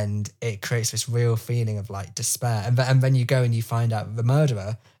 And it creates this real feeling of like despair. And then you go and you find out the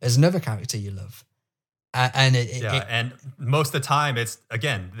murderer is another character you love. And most of the time it's,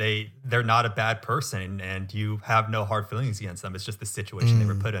 again, they're not a bad person and you have no hard feelings against them. It's just the situation they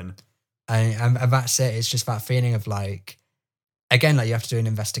were put in. And that's it. It's just that feeling of like, again, like you have to do an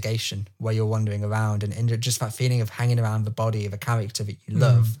investigation where you're wandering around and just that feeling of hanging around the body of a character that you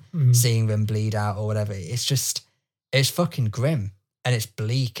love, seeing them bleed out or whatever. It's fucking grim and it's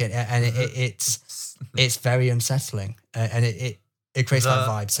bleak and it's very unsettling and it creates that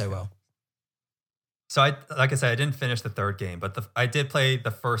vibe so well. So like I said, I didn't finish the third game, but I did play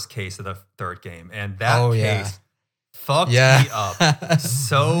the first case of the third game, and that case fucked me up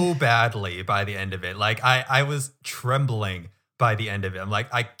so badly by the end of it. Like I was trembling by the end of it. I'm like,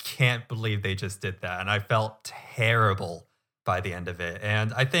 I can't believe they just did that, and I felt terrible by the end of it.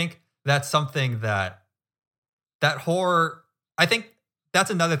 And I think that's something that horror. I think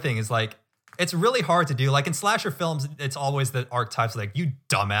that's another thing is like, it's really hard to do. Like in slasher films, it's always the archetypes like, you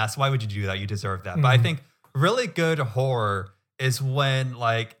dumbass, why would you do that? You deserve that. But I think really good horror is when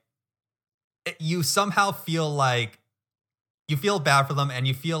like you somehow feel like you feel bad for them and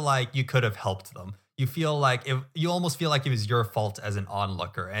you feel like you could have helped them. You feel like you almost feel like it was your fault as an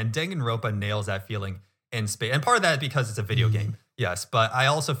onlooker. And Danganronpa nails that feeling in space. And part of that is because it's a video game. Yes. But I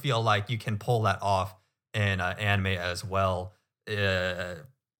also feel like you can pull that off in anime as well.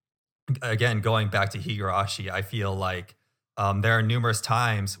 Again, going back to Higurashi, I feel like there are numerous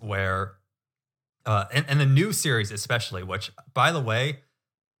times where, in the new series especially, which, by the way,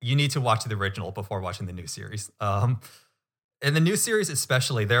 you need to watch the original before watching the new series. In the new series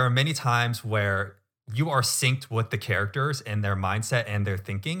especially, there are many times where you are synced with the characters and their mindset and their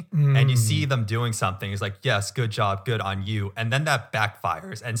thinking, and you see them doing something. It's like, yes, good job, good on you. And then that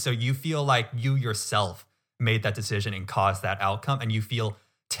backfires. And so you feel like you yourself made that decision and caused that outcome, and you feel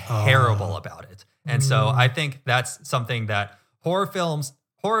terrible about it. And so I think that's something that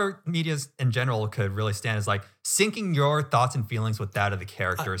horror medias in general could really stand, is like syncing your thoughts and feelings with that of the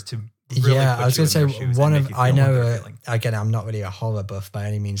characters to really I was going to say again, I'm not really a horror buff by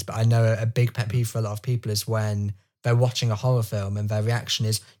any means, but I know a big pet peeve for a lot of people is when they're watching a horror film and their reaction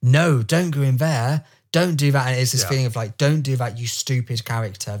is, no, don't go in there. Don't do that. And it's this feeling of like, don't do that, you stupid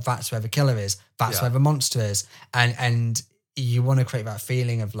character. That's where the killer is. That's where the monster is. And you want to create that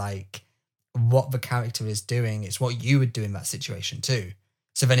feeling of like what the character is doing. It's what you would do in that situation too.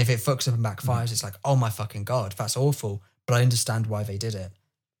 So then if it fucks up and backfires, it's like, oh my fucking God, that's awful. But I understand why they did it.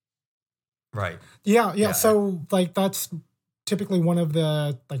 Right. Yeah. So like that's typically one of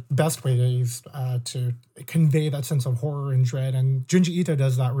the like best ways to convey that sense of horror and dread. And Junji Ito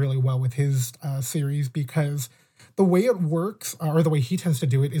does that really well with his series, because the way it works, or the way he tends to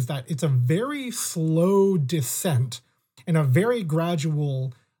do it, is that it's a very slow descent and a very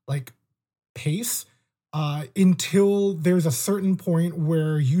gradual like pace until there's a certain point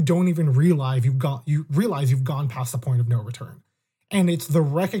where you don't even realize you've gone past the point of no return. And it's the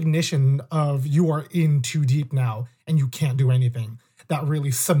recognition of you are in too deep now and you can't do anything that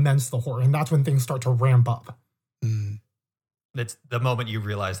really cements the horror. And that's when things start to ramp up. Mm. It's the moment you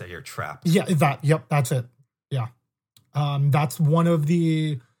realize that you're trapped. Yeah, that's it. Yeah. That's one of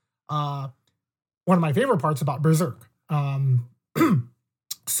my favorite parts about Berserk.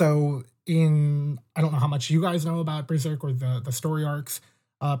 So I don't know how much you guys know about Berserk or the story arcs,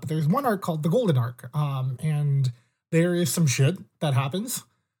 but there's one arc called the Golden Arc. And there is some shit that happens.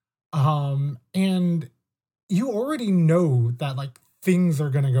 And you already know that like things are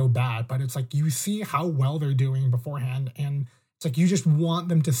going to go bad, but it's like you see how well they're doing beforehand. And it's like you just want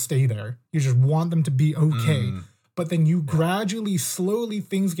them to stay there. You just want them to be okay. But then you gradually, slowly,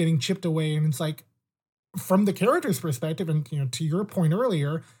 things getting chipped away. And it's like, from the character's perspective, and to your point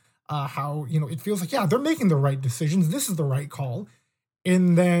earlier, how it feels like, yeah, they're making the right decisions. This is the right call.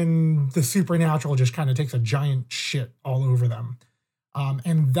 And then the supernatural just kind of takes a giant shit all over them.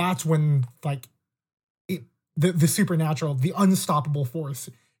 And that's when like the supernatural, the unstoppable force,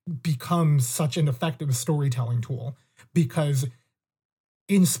 becomes such an effective storytelling tool, because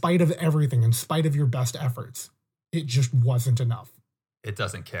in spite of everything, in spite of your best efforts, it just wasn't enough. It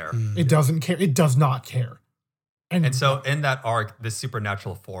doesn't care. It doesn't care. It does not care. And so in that arc, the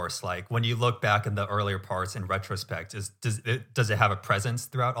supernatural force, like when you look back in the earlier parts in retrospect, does it have a presence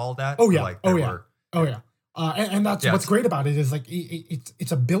throughout all that? Oh yeah. Like And that's what's great about it is like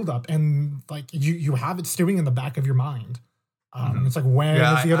it's a buildup, and like you have it stewing in the back of your mind. It's like, when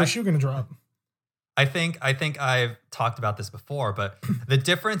is the other shoe going to drop? I think I've talked about this before, but the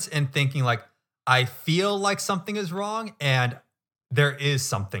difference in thinking like I feel like something is wrong and there is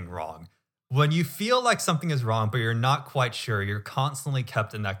something wrong. When you feel like something is wrong, but you're not quite sure, you're constantly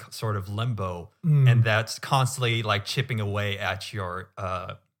kept in that sort of limbo, and that's constantly like chipping away at your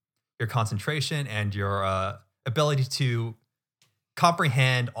concentration and your ability to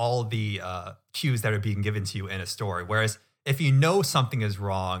comprehend all the cues that are being given to you in a story. Whereas if you know something is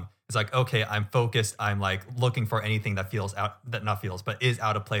wrong, it's like, okay, I'm focused. I'm like looking for anything that is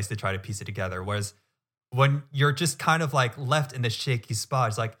out of place to try to piece it together. Whereas when you're just kind of like left in this shaky spot,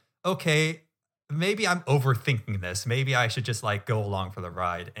 it's like, okay, maybe I'm overthinking this. Maybe I should just like go along for the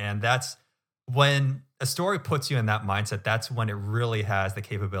ride. And that's when a story puts you in that mindset. That's when it really has the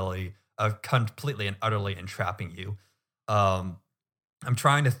capability of completely and utterly entrapping you. I'm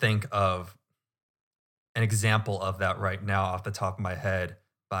trying to think of an example of that right now off the top of my head,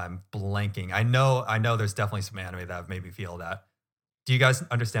 but I'm blanking. I know there's definitely some anime that have made me feel that. Do you guys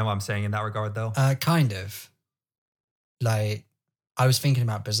understand what I'm saying in that regard, though? Kind of. Like, I was thinking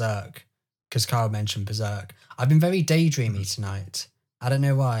about Berserk, because Carl mentioned Berserk. I've been very daydreamy tonight. I don't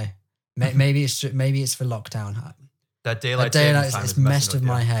know why. Maybe it's for lockdown. That daylight it's messed with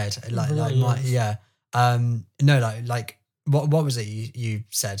my head. What was it you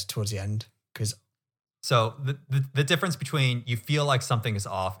said towards the end? Because so the difference between you feel like something is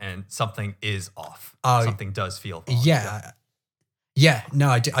off and something is off. Something does feel off. Yeah, no,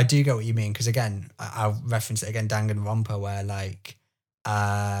 I do get what you mean, because again, I'll reference it again, Danganronpa, where like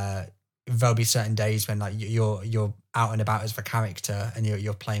there'll be certain days when like you're out and about as the character and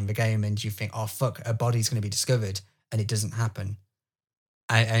you're playing the game and you think, oh fuck, a body's going to be discovered, and it doesn't happen,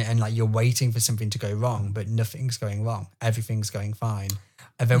 and like you're waiting for something to go wrong, but nothing's going wrong, everything's going fine,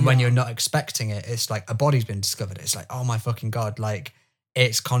 and then when you're not expecting it, it's like a body's been discovered. It's like, oh my fucking god, like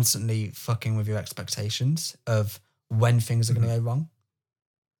it's constantly fucking with your expectations of when things are going to go wrong.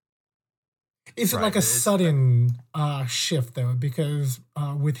 Is it like a sudden shift though? Because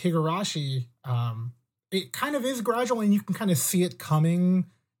with Higurashi, it kind of is gradual, and you can kind of see it coming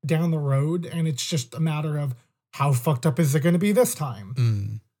down the road, and it's just a matter of how fucked up is it going to be this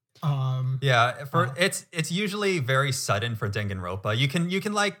time. It's usually very sudden for Danganronpa. You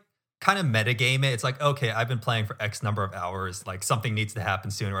can like kind of metagame it. It's like, okay, I've been playing for X number of hours. Like something needs to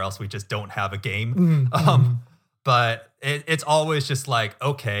happen soon, or else we just don't have a game. But it's always just like,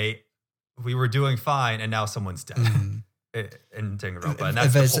 okay, we were doing fine, and now someone's dead. In Danganronpa, and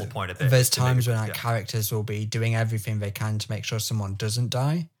that's the whole point of it. There's times when characters will be doing everything they can to make sure someone doesn't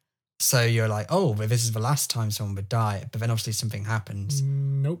die. So you're like, oh, well, this is the last time someone would die, but then obviously something happens.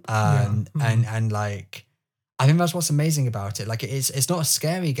 Nope. And like, I think that's what's amazing about it. Like, it's not a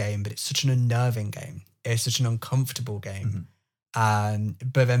scary game, but it's such an unnerving game. It's such an uncomfortable game.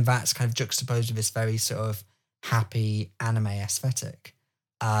 But then that's kind of juxtaposed with this very sort of happy anime aesthetic.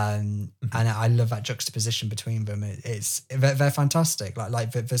 And I love that juxtaposition between them. They're fantastic.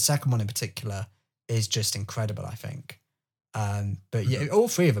 Like the second one in particular is just incredible, I think. But yeah, all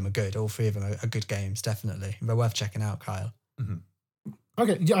three of them are good. All three of them are good games, definitely. They're worth checking out, Kyle.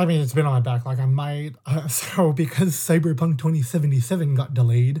 Okay, yeah, I mean, it's been on my backlog. I might, so because Cyberpunk 2077 got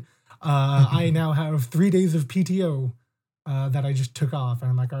delayed, I now have 3 days of PTO that I just took off. And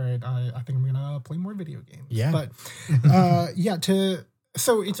I'm like, all right, I think I'm going to play more video games. Yeah. But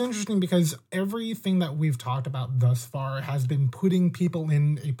so it's interesting because everything that we've talked about thus far has been putting people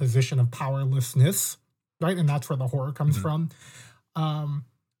in a position of powerlessness, right? And that's where the horror comes from.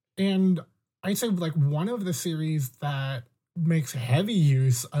 And I'd say like one of the series that makes heavy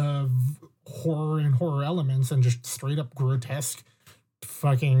use of horror and horror elements and just straight up grotesque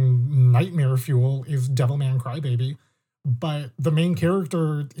fucking nightmare fuel is Devilman Crybaby. But the main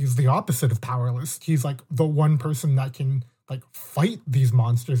character is the opposite of powerless. He's like the one person that can like fight these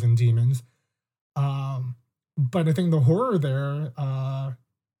monsters and demons. But I think the horror there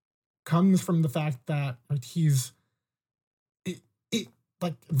comes from the fact that he's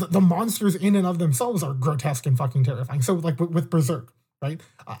like the monsters in and of themselves are grotesque and fucking terrifying. So like with Berserk, right?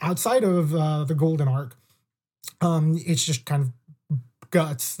 Outside of the Golden Arc, it's just kind of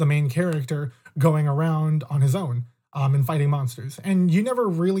Guts, the main character, going around on his own and fighting monsters. And you never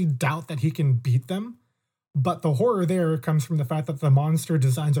really doubt that he can beat them. But the horror there comes from the fact that the monster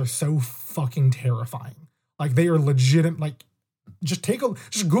designs are so fucking terrifying. Like they are legitimate. Like just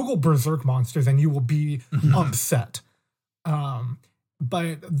Google Berserk monsters and you will be upset.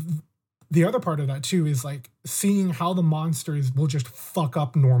 But the other part of that too is like seeing how the monsters will just fuck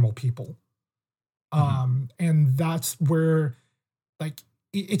up normal people. And that's where like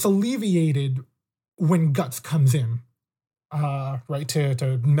it's alleviated when Guts comes in, right,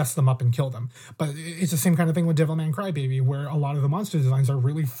 to mess them up and kill them. But it's the same kind of thing with Devilman Crybaby, where a lot of the monster designs are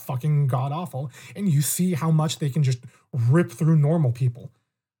really fucking god awful, and you see how much they can just rip through normal people.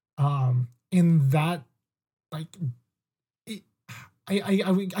 In that, like,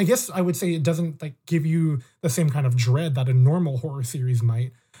 I guess I would say it doesn't like give you the same kind of dread that a normal horror series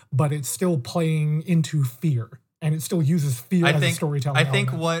might, but it's still playing into fear, and it still uses fear as a storytelling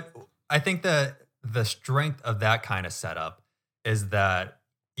element. I think the strength of that kind of setup is that,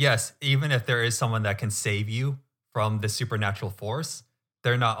 yes, even if there is someone that can save you from the supernatural force,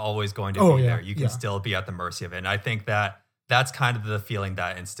 they're not always going to be there. You can still be at the mercy of it. And I think that that's kind of the feeling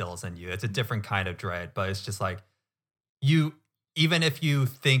that instills in you. It's a different kind of dread, but it's just like even if you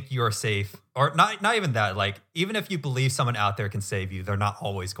think you're safe, or not even that, like even if you believe someone out there can save you, they're not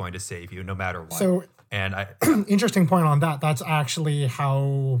always going to save you no matter what. So and interesting point on that. That's actually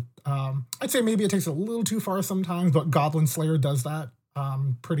how I'd say maybe it takes it a little too far sometimes, but Goblin Slayer does that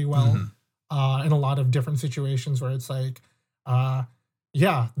pretty well in a lot of different situations where it's like,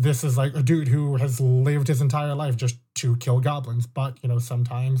 this is like a dude who has lived his entire life just to kill goblins. But,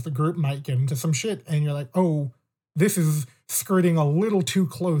 sometimes the group might get into some shit and you're like, oh, this is skirting a little too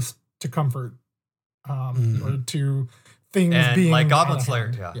close to comfort or to things and being like Goblin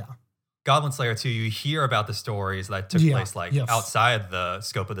Slayer. Yeah. Goblin Slayer 2, you hear about the stories that took place outside the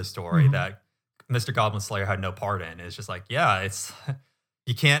scope of the story that Mr. Goblin Slayer had no part in. It's just like, it's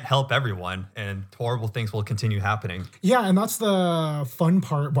you can't help everyone and horrible things will continue happening. Yeah, and that's the fun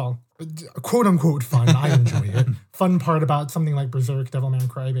part. Well, quote unquote fun. I enjoy it. Fun part about something like Berserk, Devilman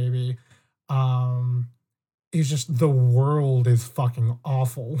Crybaby, is just the world is fucking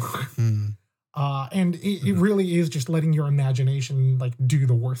awful. And it really is just letting your imagination like do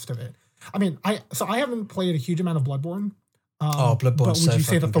the worst of it. I mean, I haven't played a huge amount of Bloodborne. Bloodborne. But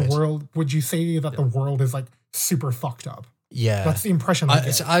would you say that the world is like super fucked up? Yeah, that's the impression I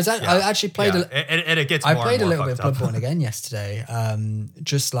get. I actually played. It gets. I played a little bit of Bloodborne again yesterday.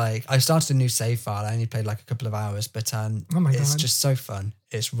 Just like I started a new save file. I only played like a couple of hours, but it's just so fun.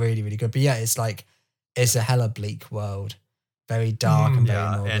 It's really, really good. But yeah, it's like it's a hella bleak world, very dark and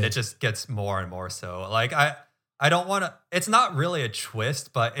very morbid. And it just gets more and more so. Like I don't want to. It's not really a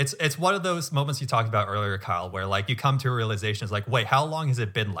twist, but it's one of those moments you talked about earlier, Kyle, where like you come to a realization. It's like, wait, how long has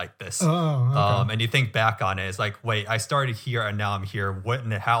it been like this? Oh, okay. And you think back on it. It's like, wait, I started here and now I'm here.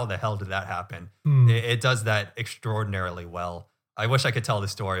 How the hell did that happen? It does that extraordinarily well. I wish I could tell the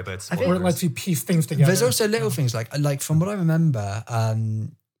story, but it's or it lets you piece things together. There's also little things like from what I remember.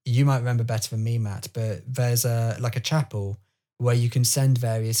 You might remember better than me, Matt, but there's a chapel where you can send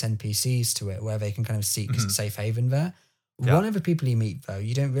various NPCs to it, where they can kind of seek safe haven there. Yeah. One of the people you meet, though,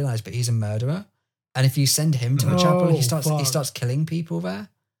 you don't realize, but he's a murderer. And if you send him to the chapel, he starts killing people there.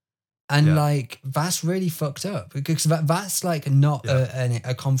 And like, that's really fucked up because that's like not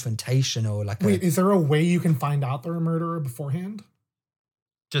a confrontation or like Wait, is there a way you can find out they're a murderer beforehand?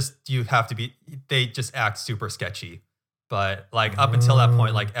 Just, you have to be, they just act super sketchy. But like up until that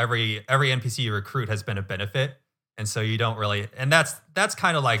point, like every NPC you recruit has been a benefit. And so you don't really, and that's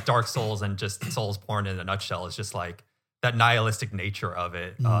kind of like Dark Souls and just Souls porn in a nutshell. It's just like that nihilistic nature of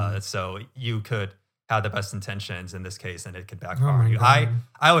it. So you could have the best intentions in this case, and it could backfire on you.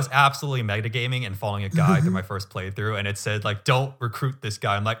 I was absolutely metagaming and following a guide through my first playthrough, and it said like, "Don't recruit this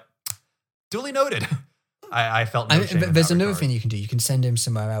guy." I'm like, duly noted. I felt no shame in there's that another regard. thing you can do. You can send him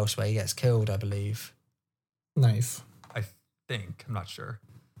somewhere else where he gets killed, I believe. Nice. I think. I'm not sure.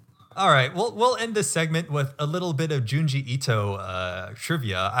 All right, we'll end this segment with a little bit of Junji Ito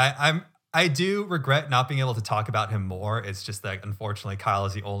trivia. I do regret not being able to talk about him more. It's just that unfortunately Kyle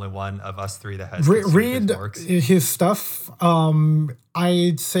is the only one of us three that has read his works. his stuff.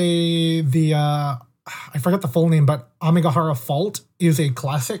 I'd say the I forgot the full name, but Amigahara Fault is a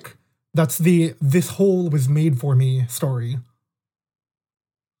classic. That's the "this hole was made for me" story.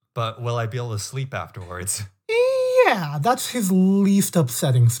 But will I be able to sleep afterwards? Yeah, that's his least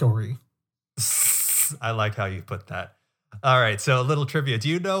upsetting story. I like how you put that. All right, so a little trivia. Do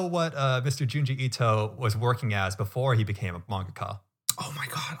you know what Mr. Junji Ito was working as before he became a mangaka? Oh my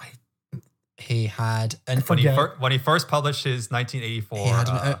god, He had an When he first published his 1984...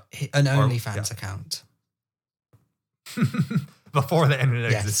 he had an OnlyFans account. Before the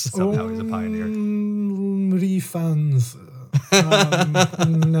internet Yes. existed, somehow he was a pioneer. Refans.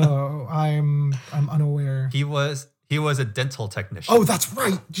 No, I'm unaware. He was a dental technician. Oh, that's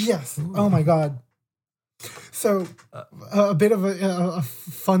right. Yes. Oh my god. So a bit of a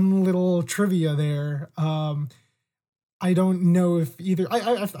fun little trivia there. I don't know if either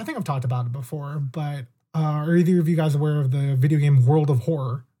I think I've talked about it before, but are either of you guys aware of the video game World of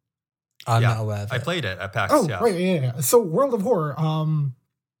Horror? I'm not aware of it. I played it at PAX. Oh, yeah. right, yeah. So World of Horror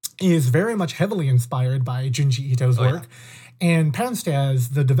is very much heavily inspired by Junji Ito's work. And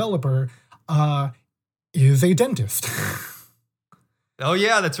Panstaz, the developer, is a dentist. Oh,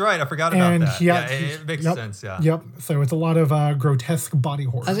 yeah, that's right. I forgot about And that. It makes sense, yeah. Yep. So it's a lot of grotesque body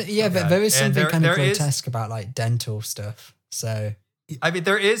horror. But there is something kind of grotesque about like dental stuff. So I mean,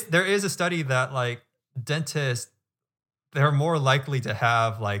 there is a study that like dentists, they're more likely to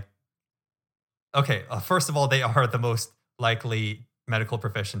have like, okay, first of all, they are the most likely medical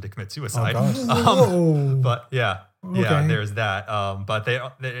profession to commit suicide. Whoa. But yeah, Okay. there's that. But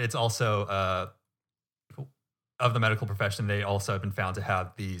it's also of the medical profession, they also have been found to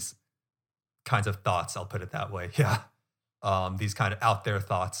have these kinds of thoughts. I'll put it that way. Yeah, these kind of out there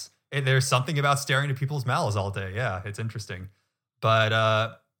thoughts. There's something about staring at people's mouths all day. Yeah, it's interesting.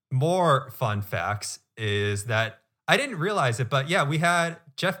 But more fun facts is that I didn't realize it, but yeah, we had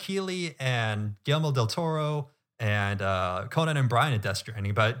Jeff Keighley and Guillermo del Toro and Conan and Brian in Death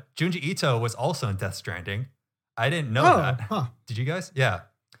Stranding, but Junji Ito was also in Death Stranding. I didn't know that. Huh. Did you guys? Yeah.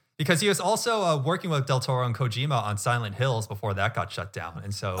 Because he was also working with Del Toro and Kojima on Silent Hills before that got shut down.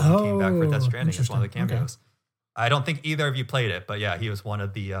 And so he came back for Death Stranding as one of the interesting. cameos. I don't think either of you played it, but yeah, he was one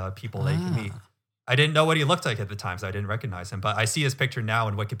of the people that you can meet. I didn't know what he looked like at the time, so I didn't recognize him. But I see his picture now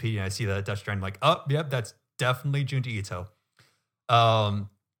in Wikipedia, and I see that Death Stranding. I'm like, oh, yep, that's definitely Junji Ito.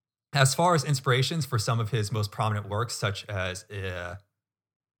 As far as inspirations for some of his most prominent works, such as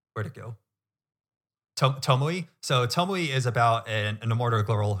where'd it go? Tomui. So Tomui is about an immortal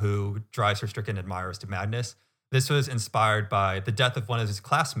girl who drives her stricken admirers to madness. This was inspired by the death of one of his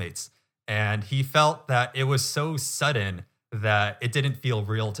classmates, and he felt that it was so sudden that it didn't feel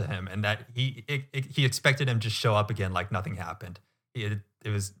real to him, and that he expected him to show up again like nothing happened. It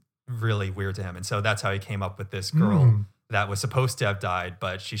was really weird to him, and so that's how he came up with this girl that was supposed to have died,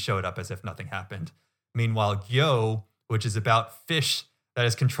 but she showed up as if nothing happened. Meanwhile, Gyo, which is about fish that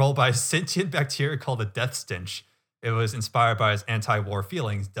is controlled by a sentient bacteria called the death stench. It was inspired by his anti-war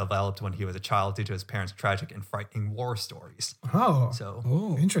feelings developed when he was a child due to his parents' tragic and frightening war stories. Oh,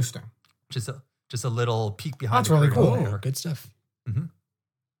 So interesting. just a little peek behind That's the really curtain cool. there. Oh, good stuff.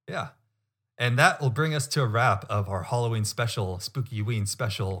 Yeah. And that will bring us to a wrap of our Halloween special, Spooky Ween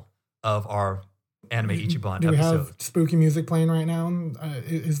special of our Anime Ichiban Do we episode. have spooky music playing right now?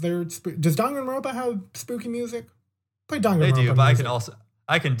 Is there? Does Danganronpa have spooky music? Play Danganronpa. They do, but music.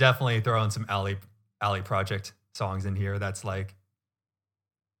 I can definitely throw in some Alley Project songs in here. That's like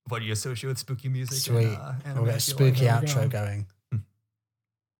what you associate with spooky music. Sweet. Anime, We'll I get a feel spooky There we outro go.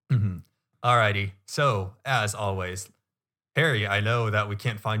 going. Alrighty. So, as always, Harry, I know that we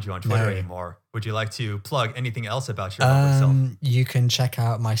can't find you on Twitter No. anymore. Would you like to plug anything else about your lovely self? You can check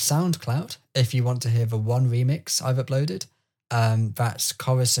out my SoundCloud if you want to hear the one remix I've uploaded. That's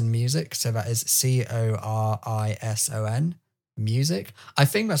Corison Music. So that is Corison Music. I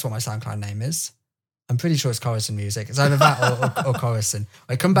think that's what my SoundCloud name is. I'm pretty sure it's Corison Music. It's either that or Corison.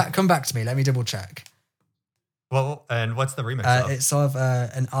 Wait, come back to me. Let me double check. Well, and what's the remix of? It's sort of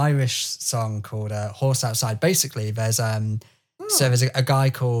an Irish song called Horse Outside. Basically, there's So there's a guy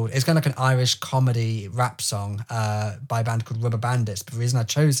called, it's kind of like an Irish comedy rap song by a band called Rubber Bandits. But the reason I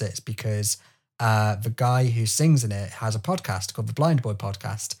chose it is because the guy who sings in it has a podcast called the Blind Boy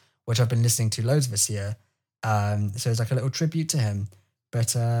Podcast, which I've been listening to loads of this year. So it's like a little tribute to him.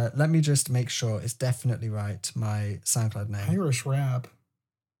 But let me just make sure it's definitely right, my SoundCloud name. Irish rap.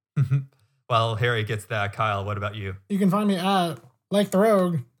 Well, Harry gets that. Kyle, what about you? You can find me at Like the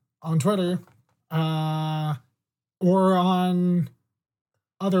Rogue on Twitter, or on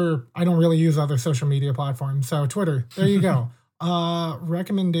other, I don't really use other social media platforms. So Twitter, there you go.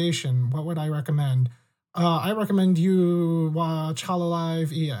 Recommendation. What would I recommend? I recommend you watch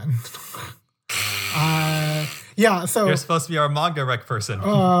Hololive EN. Yeah, so you're supposed to be our manga rec person.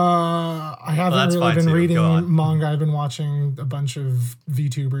 I haven't really been too. reading manga. I've been watching a bunch of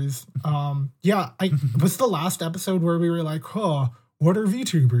VTubers. Yeah, was the last episode where we were like, "Huh, what are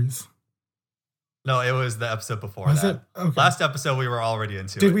VTubers?" No, it was the episode before Was that. it? Okay. Last episode we were already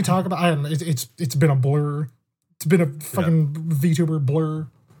into. Did it. we talk about? I don't know. It's been a blur. It's been a fucking VTuber blur.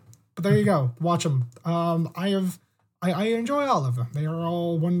 But there you go. Watch them. I enjoy all of them. They are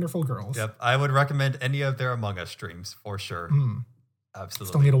all wonderful girls. Yep, I would recommend any of their Among Us streams for sure. Absolutely.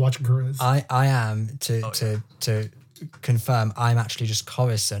 Still need to watch Gurus. I am to confirm. I'm actually just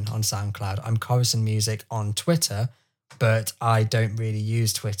Coruscant on SoundCloud. I'm Coruscant Music on Twitter, but I don't really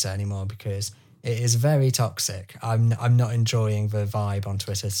use Twitter anymore because it is very toxic. I'm not enjoying the vibe on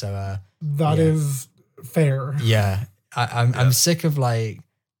Twitter. So that is fair. Yeah, I'm sick of like.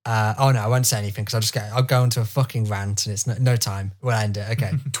 Oh no, I won't say anything because I'll go into a fucking rant and it's no time. We'll end it.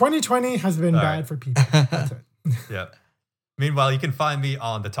 Okay. 2020 has been bad for people. That's it. Yeah. Meanwhile, you can find me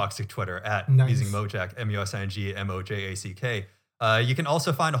on the toxic Twitter at Musing Mojack, MUSING MOJACK. You can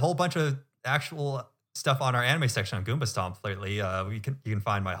also find a whole bunch of actual stuff on our anime section on Goomba Stomp lately. You can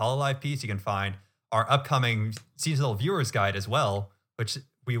find my Hololive piece. You can find our upcoming seasonal viewers guide as well, which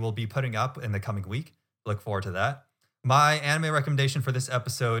we will be putting up in the coming week. Look forward to that. My anime recommendation for this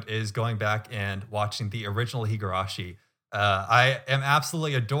episode is going back and watching the original Higurashi. I am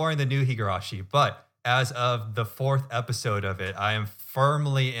absolutely adoring the new Higurashi, but as of the 4th episode of it, I am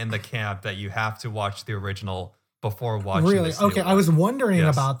firmly in the camp that you have to watch the original before watching this. Okay, I was wondering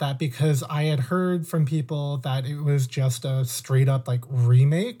about that because I had heard from people that it was just a straight up like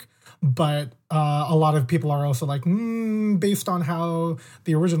remake. But a lot of people are also like, based on how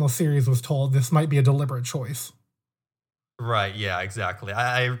the original series was told, this might be a deliberate choice. Right, yeah, exactly.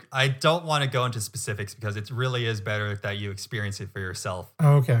 I don't want to go into specifics because it really is better that you experience it for yourself.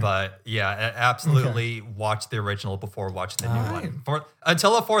 Okay. But yeah, absolutely watch the original before watching the new one.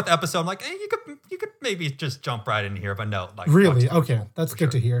 Until the 4th episode, I'm like, you could maybe just jump right in here, but no. Like, really? Okay, that's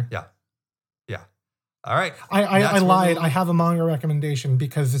good to hear. Yeah. All right. I lied. I have a manga recommendation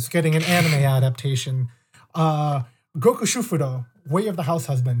because it's getting an anime adaptation. Goku Shufudo, Way of the House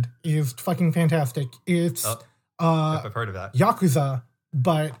Husband, is fucking fantastic. It's I've heard of that. Yakuza,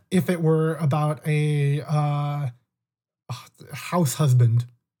 but if it were about a house husband.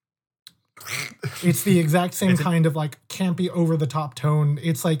 It's the exact same kind of like campy over the top tone.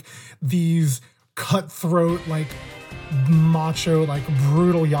 It's like these cutthroat, like macho, like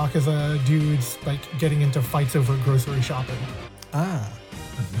brutal Yakuza dudes like getting into fights over grocery shopping.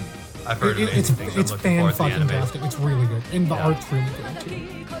 I've heard it's fan-fucking-tastic. It's really good. And the art's really good,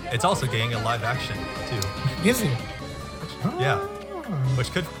 too. It's also getting a live action, too. Is it? Yeah.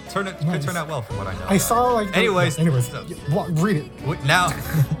 Which could turn out well from what I know. I saw, like... Anyways. Read it. Now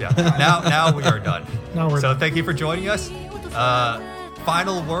we are done. So thank you for joining us.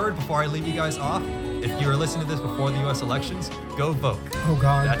 Final word before I leave you guys off. If you are listening to this before the U.S. elections, go vote. Oh,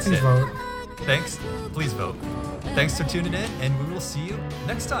 God. That's please it. Vote. Thanks. Please vote. Thanks for tuning in, and we will see you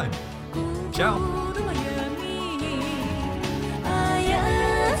next time. Ciao.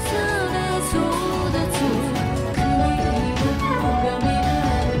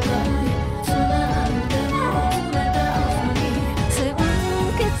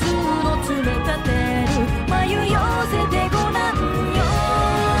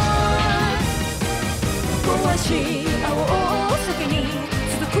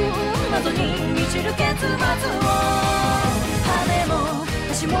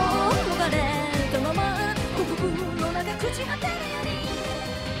羽ももがれたまま国空の中朽ち果て